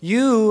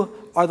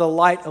 You are the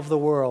light of the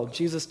world.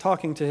 Jesus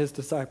talking to his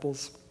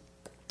disciples.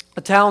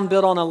 A town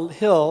built on a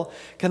hill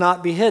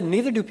cannot be hidden.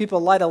 Neither do people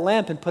light a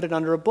lamp and put it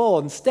under a bowl.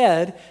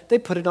 Instead, they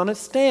put it on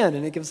its stand,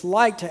 and it gives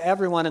light to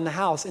everyone in the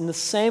house. In the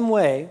same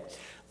way,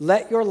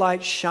 let your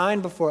light shine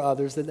before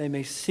others that they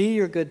may see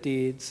your good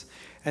deeds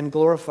and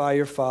glorify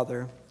your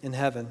Father in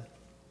heaven.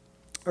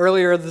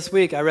 Earlier this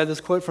week, I read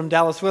this quote from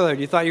Dallas Willard.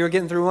 You thought you were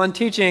getting through one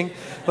teaching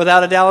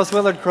without a Dallas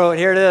Willard quote.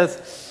 Here it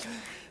is.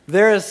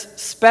 There is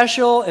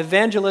special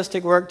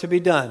evangelistic work to be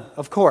done,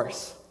 of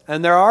course,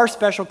 and there are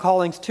special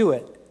callings to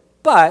it.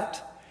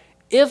 But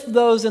if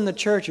those in the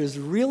churches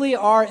really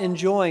are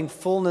enjoying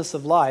fullness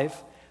of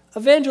life,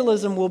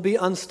 evangelism will be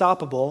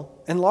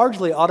unstoppable and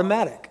largely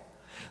automatic.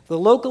 The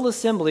local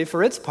assembly,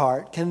 for its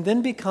part, can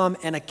then become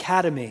an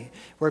academy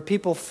where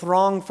people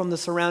throng from the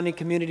surrounding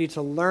community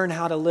to learn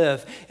how to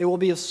live. It will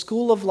be a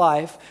school of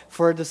life,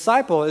 for a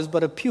disciple is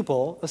but a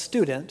pupil, a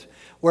student,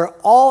 where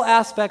all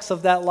aspects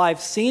of that life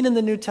seen in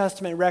the New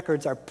Testament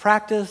records are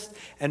practiced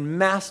and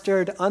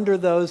mastered under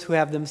those who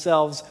have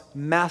themselves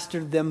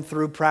mastered them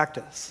through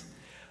practice.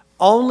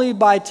 Only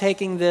by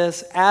taking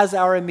this as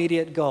our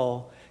immediate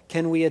goal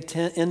can we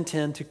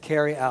intend to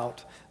carry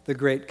out the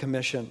Great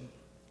Commission.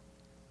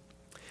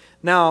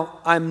 Now,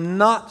 I'm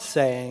not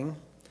saying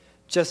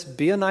just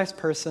be a nice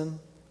person,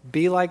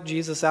 be like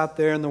Jesus out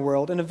there in the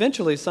world, and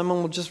eventually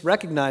someone will just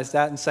recognize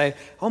that and say,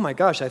 oh my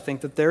gosh, I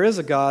think that there is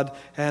a God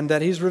and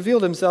that he's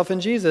revealed himself in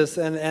Jesus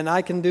and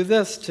I can do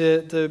this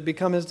to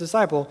become his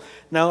disciple.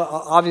 Now,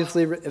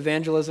 obviously,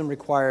 evangelism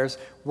requires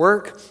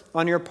work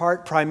on your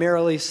part,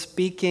 primarily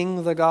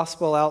speaking the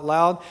gospel out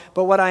loud.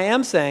 But what I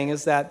am saying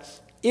is that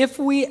if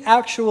we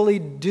actually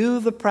do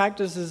the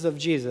practices of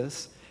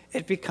Jesus,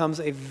 it becomes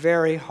a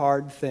very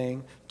hard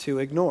thing to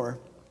ignore.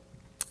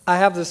 I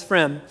have this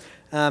friend.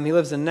 He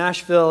lives in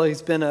Nashville.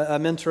 He's been a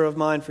mentor of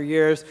mine for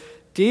years,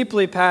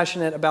 deeply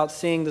passionate about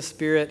seeing the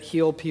Spirit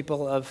heal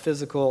people of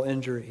physical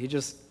injury. He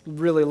just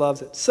really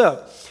loves it.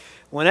 So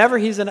whenever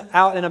he's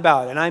out and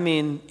about, and I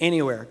mean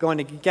anywhere, going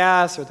to get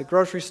gas or the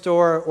grocery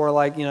store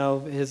or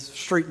his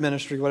street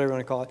ministry, whatever you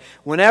want to call it,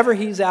 whenever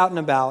he's out and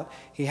about,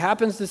 he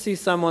happens to see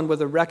someone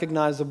with a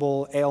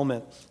recognizable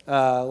ailment,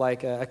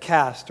 like a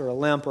cast or a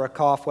limp or a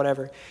cough,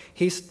 whatever.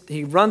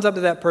 He runs up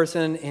to that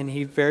person and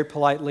he very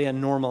politely and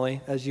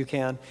normally, as you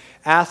can,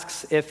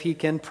 asks if he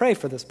can pray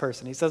for this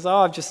person. He says,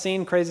 I've just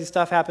seen crazy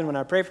stuff happen when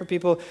I pray for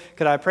people.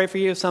 Could I pray for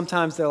you?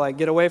 Sometimes they're like,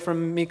 get away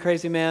from me,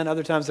 crazy man.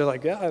 Other times they're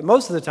like, yeah.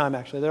 Most of the time,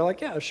 actually, they're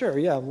like, yeah, sure,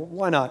 yeah,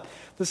 why not?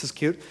 This is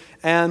cute.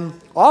 And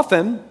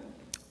often,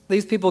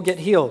 these people get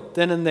healed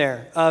then and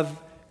there of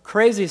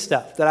crazy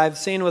stuff that I've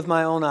seen with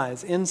my own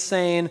eyes,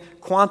 insane,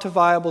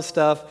 quantifiable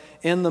stuff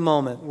in the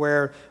moment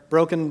where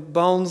broken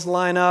bones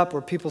line up,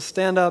 where people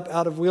stand up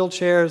out of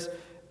wheelchairs,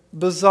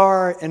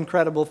 bizarre,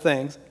 incredible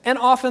things. And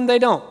often they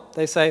don't.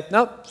 They say,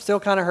 nope, still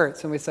kind of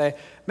hurts. And we say,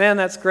 man,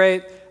 that's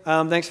great.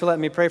 Thanks for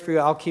letting me pray for you.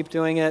 I'll keep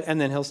doing it. And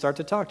then he'll start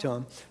to talk to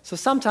him. So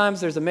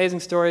sometimes there's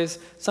amazing stories.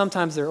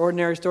 Sometimes they're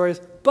ordinary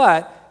stories.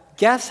 But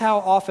guess how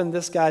often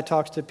this guy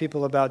talks to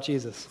people about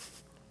Jesus?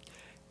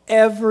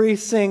 Every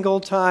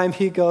single time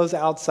he goes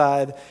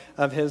outside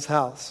of his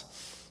house.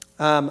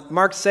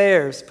 Mark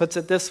Sayers puts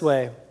it this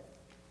way.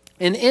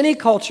 In any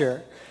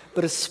culture,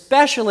 but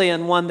especially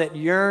in one that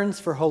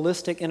yearns for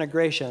holistic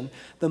integration,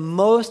 the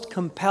most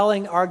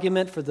compelling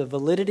argument for the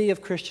validity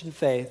of Christian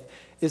faith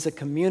is a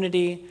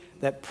community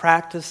that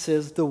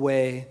practices the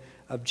way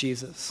of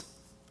Jesus.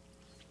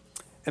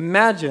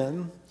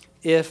 Imagine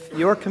if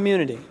your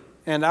community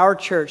and our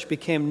church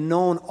became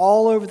known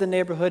all over the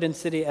neighborhood and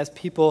city as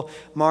people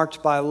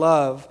marked by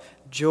love,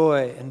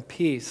 joy, and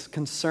peace,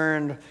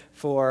 concerned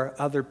for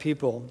other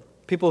people,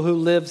 people who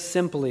live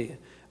simply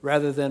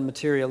rather than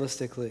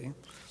materialistically,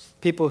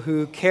 people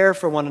who care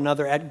for one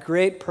another at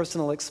great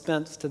personal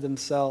expense to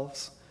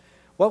themselves.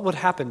 What would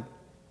happen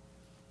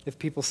if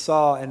people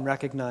saw and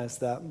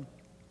recognized that?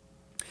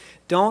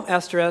 Don't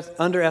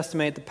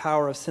underestimate the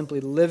power of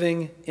simply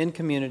living in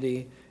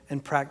community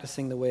and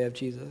practicing the way of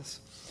Jesus.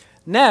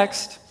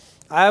 Next,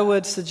 I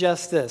would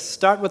suggest this.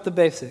 Start with the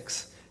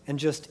basics and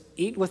just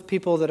eat with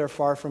people that are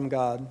far from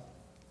God.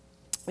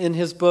 In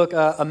his book,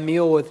 A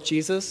Meal with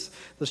Jesus,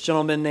 this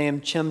gentleman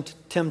named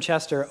Tim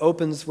Chester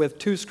opens with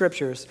two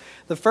scriptures.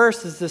 The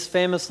first is this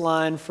famous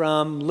line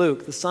from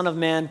Luke, "The Son of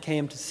Man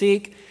came to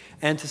seek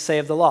and to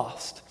save the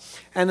lost."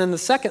 And then the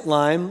second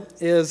line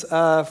is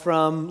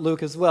from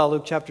Luke as well,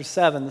 Luke chapter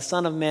 7, "The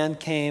Son of Man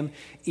came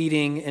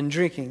eating and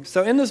drinking."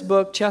 So in this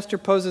book, Chester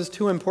poses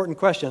two important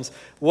questions.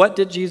 What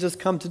did Jesus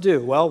come to do?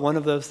 Well, one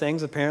of those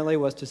things apparently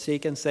was to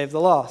seek and save the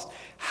lost.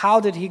 How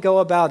did he go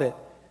about it?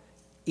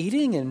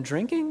 Eating and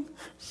drinking?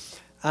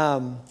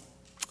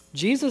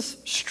 Jesus'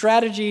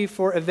 strategy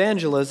for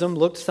evangelism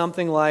looked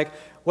something like,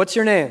 "What's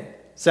your name?"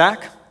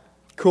 "Zach."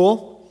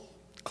 "Cool.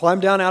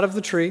 Climb down out of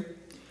the tree.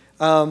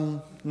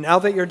 Now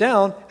that you're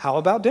down, how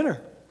about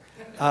dinner?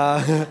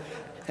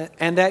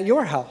 And at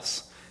your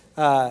house."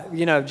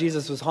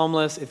 Jesus was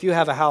homeless. If you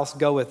have a house,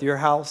 go with your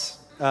house.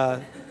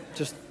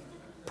 Just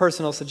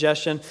personal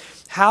suggestion.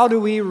 How do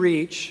we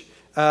reach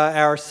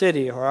our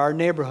city or our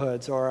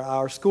neighborhoods or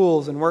our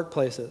schools and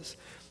workplaces?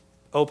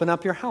 Open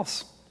up your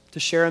house to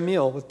share a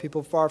meal with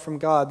people far from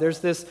God. There's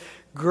this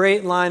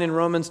great line in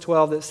Romans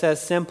 12 that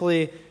says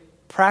simply,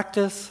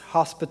 "Practice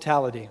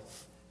hospitality."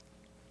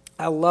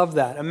 I love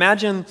that.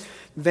 Imagine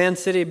Van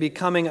City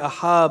becoming a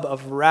hub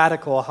of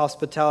radical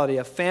hospitality,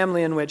 a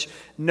family in which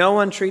no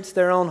one treats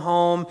their own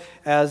home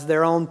as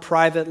their own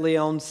privately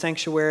owned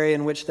sanctuary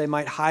in which they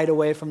might hide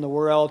away from the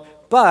world,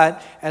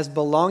 but as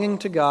belonging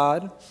to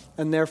God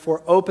and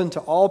therefore open to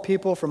all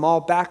people from all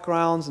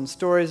backgrounds and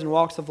stories and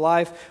walks of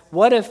life.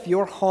 What if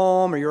your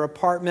home or your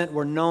apartment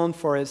were known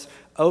for its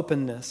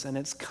openness and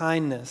its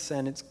kindness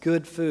and its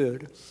good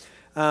food?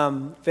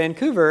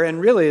 Vancouver and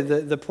really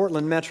the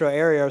Portland metro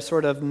area are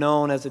sort of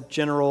known as a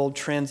general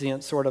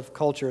transient sort of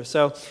culture.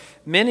 So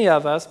many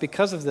of us,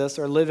 because of this,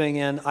 are living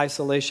in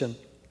isolation,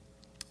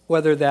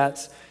 whether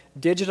that's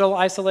digital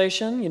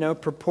isolation,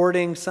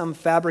 purporting some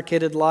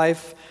fabricated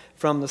life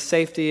from the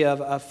safety of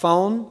a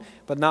phone,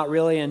 but not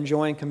really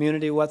enjoying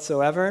community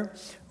whatsoever,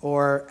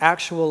 or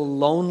actual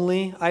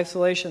lonely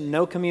isolation,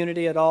 no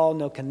community at all,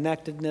 no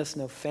connectedness,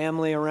 no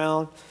family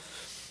around.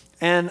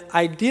 And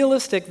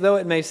idealistic though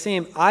it may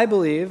seem, I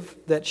believe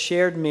that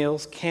shared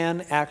meals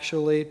can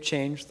actually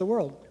change the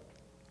world.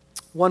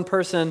 One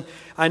person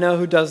I know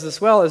who does this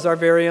well is our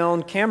very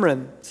own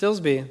Cameron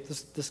Silsby,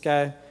 this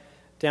guy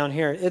down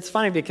here. It's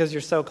funny because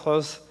you're so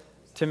close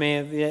to me.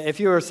 If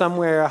you were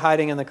somewhere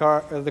hiding in the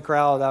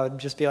crowd, I would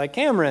just be like,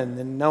 "Cameron,"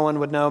 and no one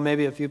would know,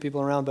 maybe a few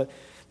people around, but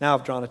now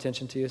I've drawn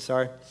attention to you,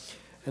 sorry.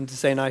 And to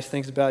say nice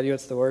things about you,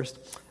 it's the worst.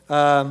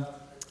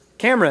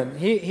 Cameron,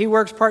 he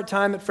works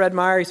part-time at Fred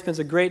Meyer. He spends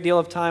a great deal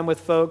of time with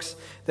folks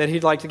that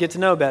he'd like to get to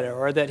know better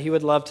or that he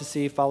would love to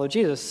see follow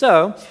Jesus.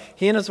 So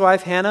he and his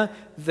wife, Hannah,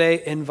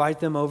 they invite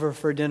them over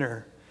for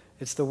dinner.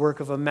 It's the work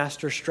of a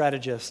master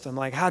strategist. I'm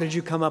like, how did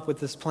you come up with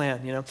this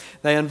plan?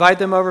 They invite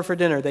them over for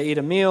dinner. They eat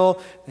a meal.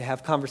 They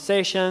have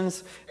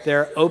conversations.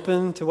 They're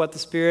open to what the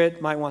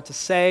Spirit might want to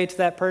say to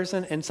that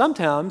person. And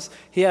sometimes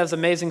he has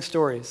amazing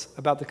stories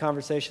about the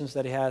conversations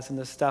that he has and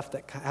the stuff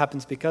that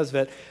happens because of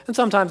it. And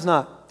sometimes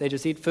not. They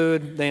just eat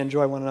food. They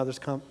enjoy one another's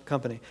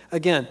company.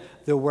 Again,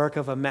 the work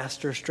of a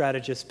master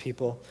strategist,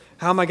 people.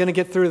 How am I going to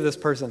get through to this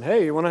person?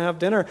 Hey, you want to have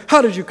dinner?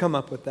 How did you come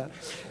up with that?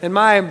 In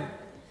my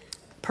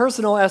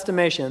personal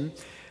estimation,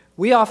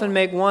 we often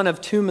make one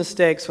of two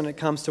mistakes when it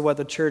comes to what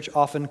the church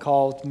often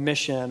calls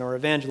mission or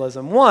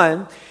evangelism.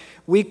 One,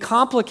 we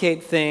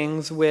complicate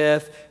things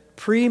with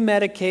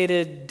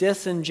premedicated,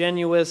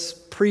 disingenuous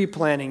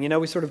pre-planning.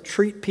 We sort of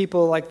treat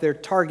people like they're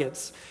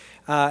targets.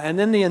 And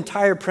then the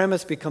entire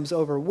premise becomes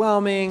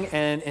overwhelming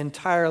and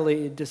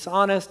entirely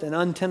dishonest and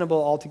untenable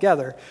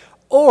altogether.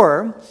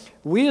 Or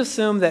we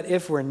assume that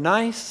if we're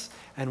nice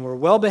and we're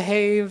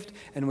well-behaved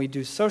and we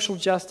do social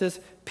justice,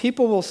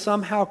 people will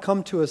somehow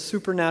come to a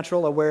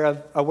supernatural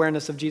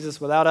awareness of Jesus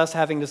without us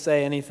having to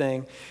say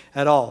anything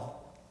at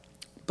all.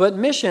 But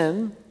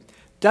mission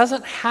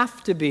doesn't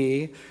have to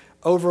be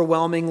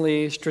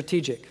overwhelmingly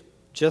strategic.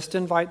 Just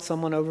invite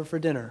someone over for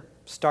dinner.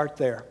 Start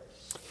there.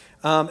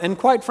 And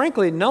quite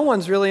frankly, no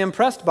one's really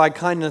impressed by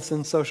kindness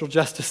and social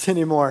justice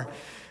anymore.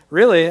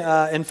 Really,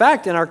 in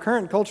fact, in our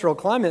current cultural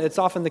climate, it's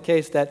often the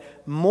case that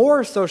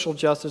more social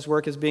justice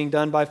work is being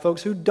done by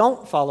folks who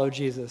don't follow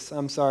Jesus,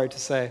 I'm sorry to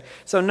say.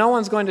 So no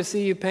one's going to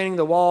see you painting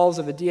the walls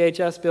of a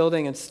DHS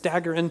building and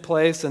stagger in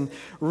place and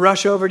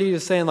rush over to you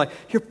saying, like,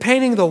 "You're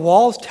painting the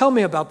walls? Tell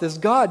me about this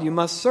God you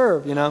must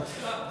serve,"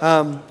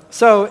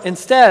 So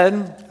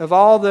instead of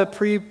all the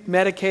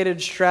premedicated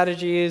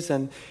strategies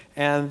and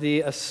the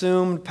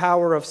assumed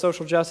power of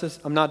social justice,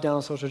 I'm not down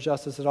on social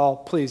justice at all.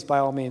 Please, by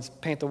all means,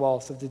 paint the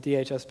walls of the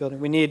DHS building.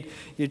 We need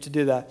you to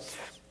do that.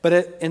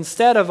 But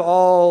instead of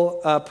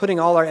putting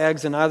all our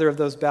eggs in either of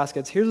those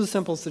baskets, here's a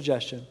simple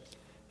suggestion.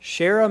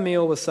 Share a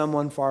meal with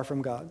someone far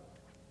from God.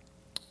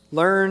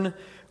 Learn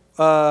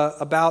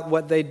about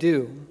what they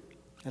do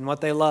and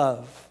what they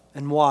love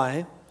and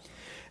why.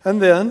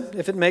 And then,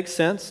 if it makes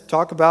sense,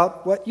 talk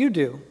about what you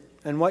do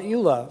and what you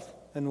love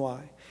and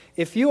why.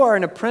 If you are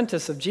an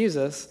apprentice of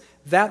Jesus,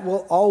 that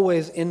will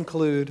always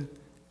include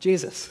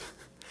Jesus.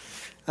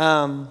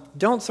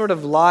 Don't sort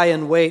of lie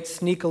in wait,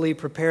 sneakily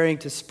preparing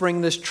to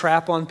spring this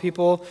trap on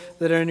people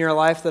that are in your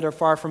life that are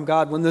far from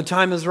God. When the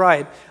time is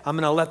right, I'm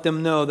going to let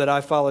them know that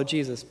I follow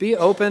Jesus. Be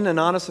open and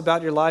honest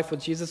about your life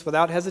with Jesus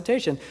without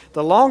hesitation.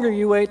 The longer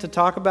you wait to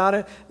talk about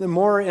it, the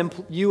more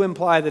you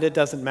imply that it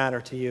doesn't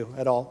matter to you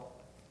at all.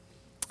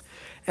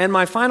 And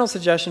my final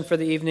suggestion for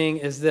the evening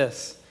is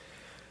this: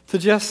 to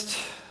just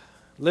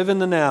live in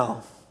the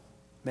now,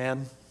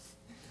 man.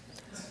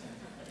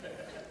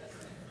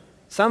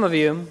 Some of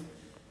you,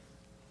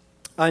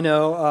 I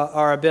know,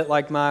 are a bit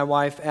like my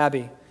wife,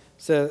 Abby.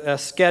 So a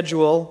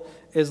schedule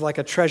is like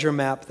a treasure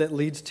map that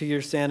leads to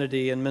your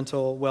sanity and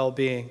mental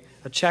well-being.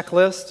 A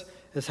checklist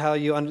is how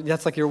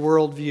that's like your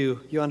worldview.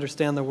 You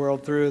understand the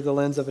world through the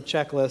lens of a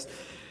checklist.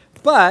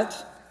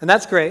 And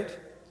that's great,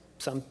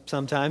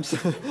 sometimes.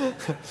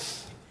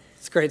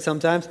 It's great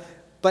sometimes.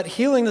 But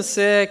healing the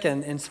sick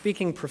and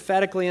speaking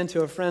prophetically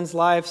into a friend's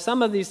life,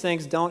 some of these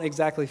things don't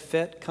exactly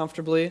fit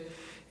comfortably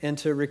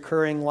into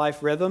recurring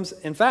life rhythms.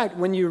 In fact,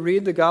 when you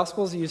read the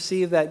Gospels, you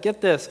see that, get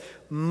this,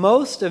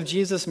 most of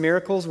Jesus'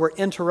 miracles were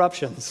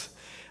interruptions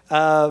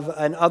of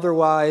an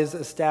otherwise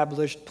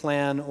established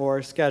plan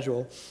or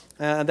schedule.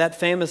 That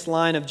famous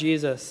line of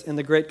Jesus in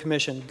the Great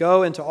Commission,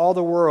 "Go into all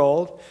the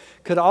world,"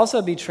 could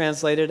also be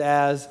translated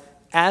as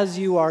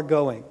you are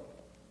going.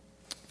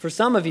 For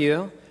some of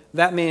you,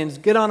 that means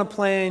get on a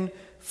plane,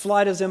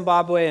 fly to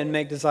Zimbabwe, and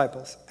make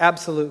disciples.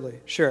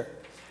 Absolutely, sure.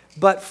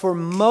 But for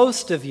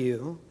most of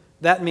you,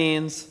 that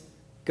means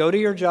go to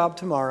your job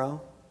tomorrow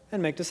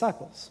and make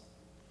disciples.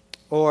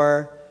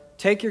 Or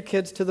take your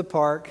kids to the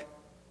park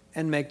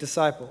and make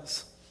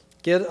disciples.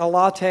 Get a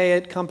latte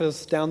at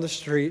Compass down the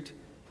street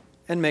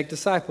and make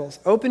disciples.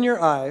 Open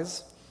your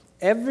eyes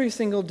every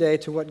single day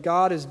to what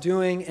God is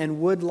doing and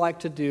would like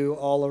to do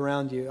all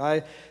around you.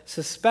 I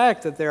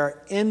suspect that there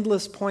are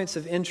endless points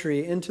of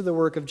entry into the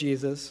work of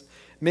Jesus,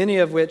 many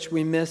of which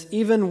we miss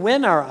even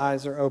when our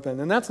eyes are open.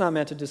 And that's not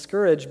meant to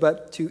discourage,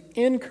 but to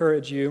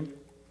encourage you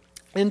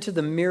into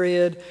the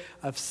myriad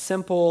of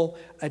simple,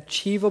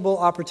 achievable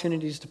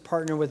opportunities to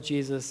partner with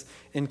Jesus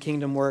in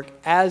kingdom work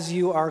as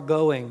you are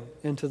going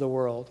into the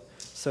world,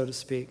 so to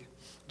speak.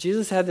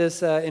 Jesus had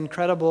this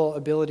incredible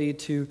ability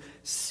to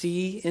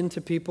see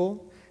into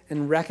people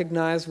and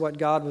recognize what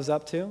God was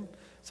up to.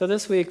 So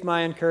this week,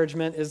 my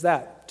encouragement is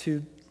that,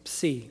 to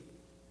see.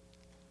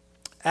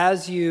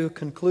 As you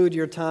conclude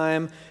your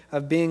time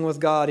of being with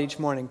God each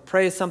morning,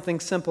 pray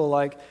something simple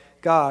like,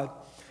 God,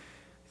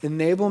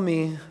 enable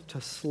me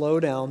to slow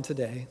down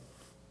today,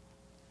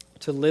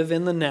 to live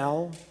in the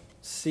now,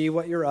 see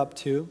what you're up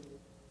to,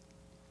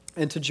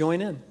 and to join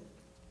in.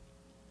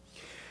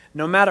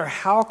 No matter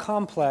how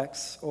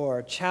complex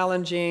or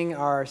challenging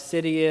our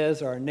city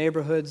is, or our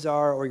neighborhoods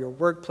are, or your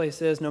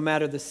workplace is, no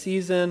matter the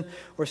season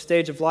or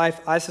stage of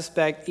life, I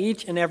suspect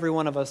each and every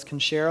one of us can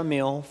share a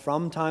meal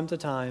from time to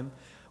time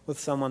with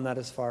someone that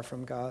is far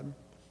from God.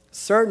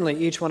 Certainly,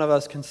 each one of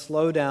us can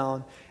slow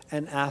down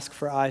and ask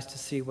for eyes to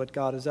see what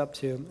God is up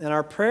to. And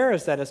our prayer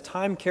is that as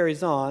time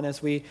carries on,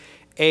 as we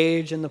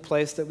age in the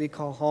place that we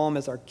call home,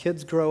 as our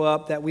kids grow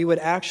up, that we would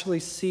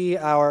actually see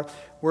our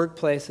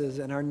workplaces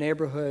and our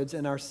neighborhoods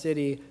and our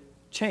city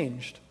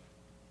changed.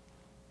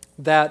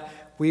 That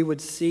we would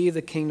see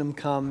the kingdom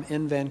come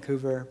in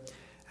Vancouver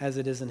as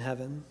it is in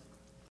heaven.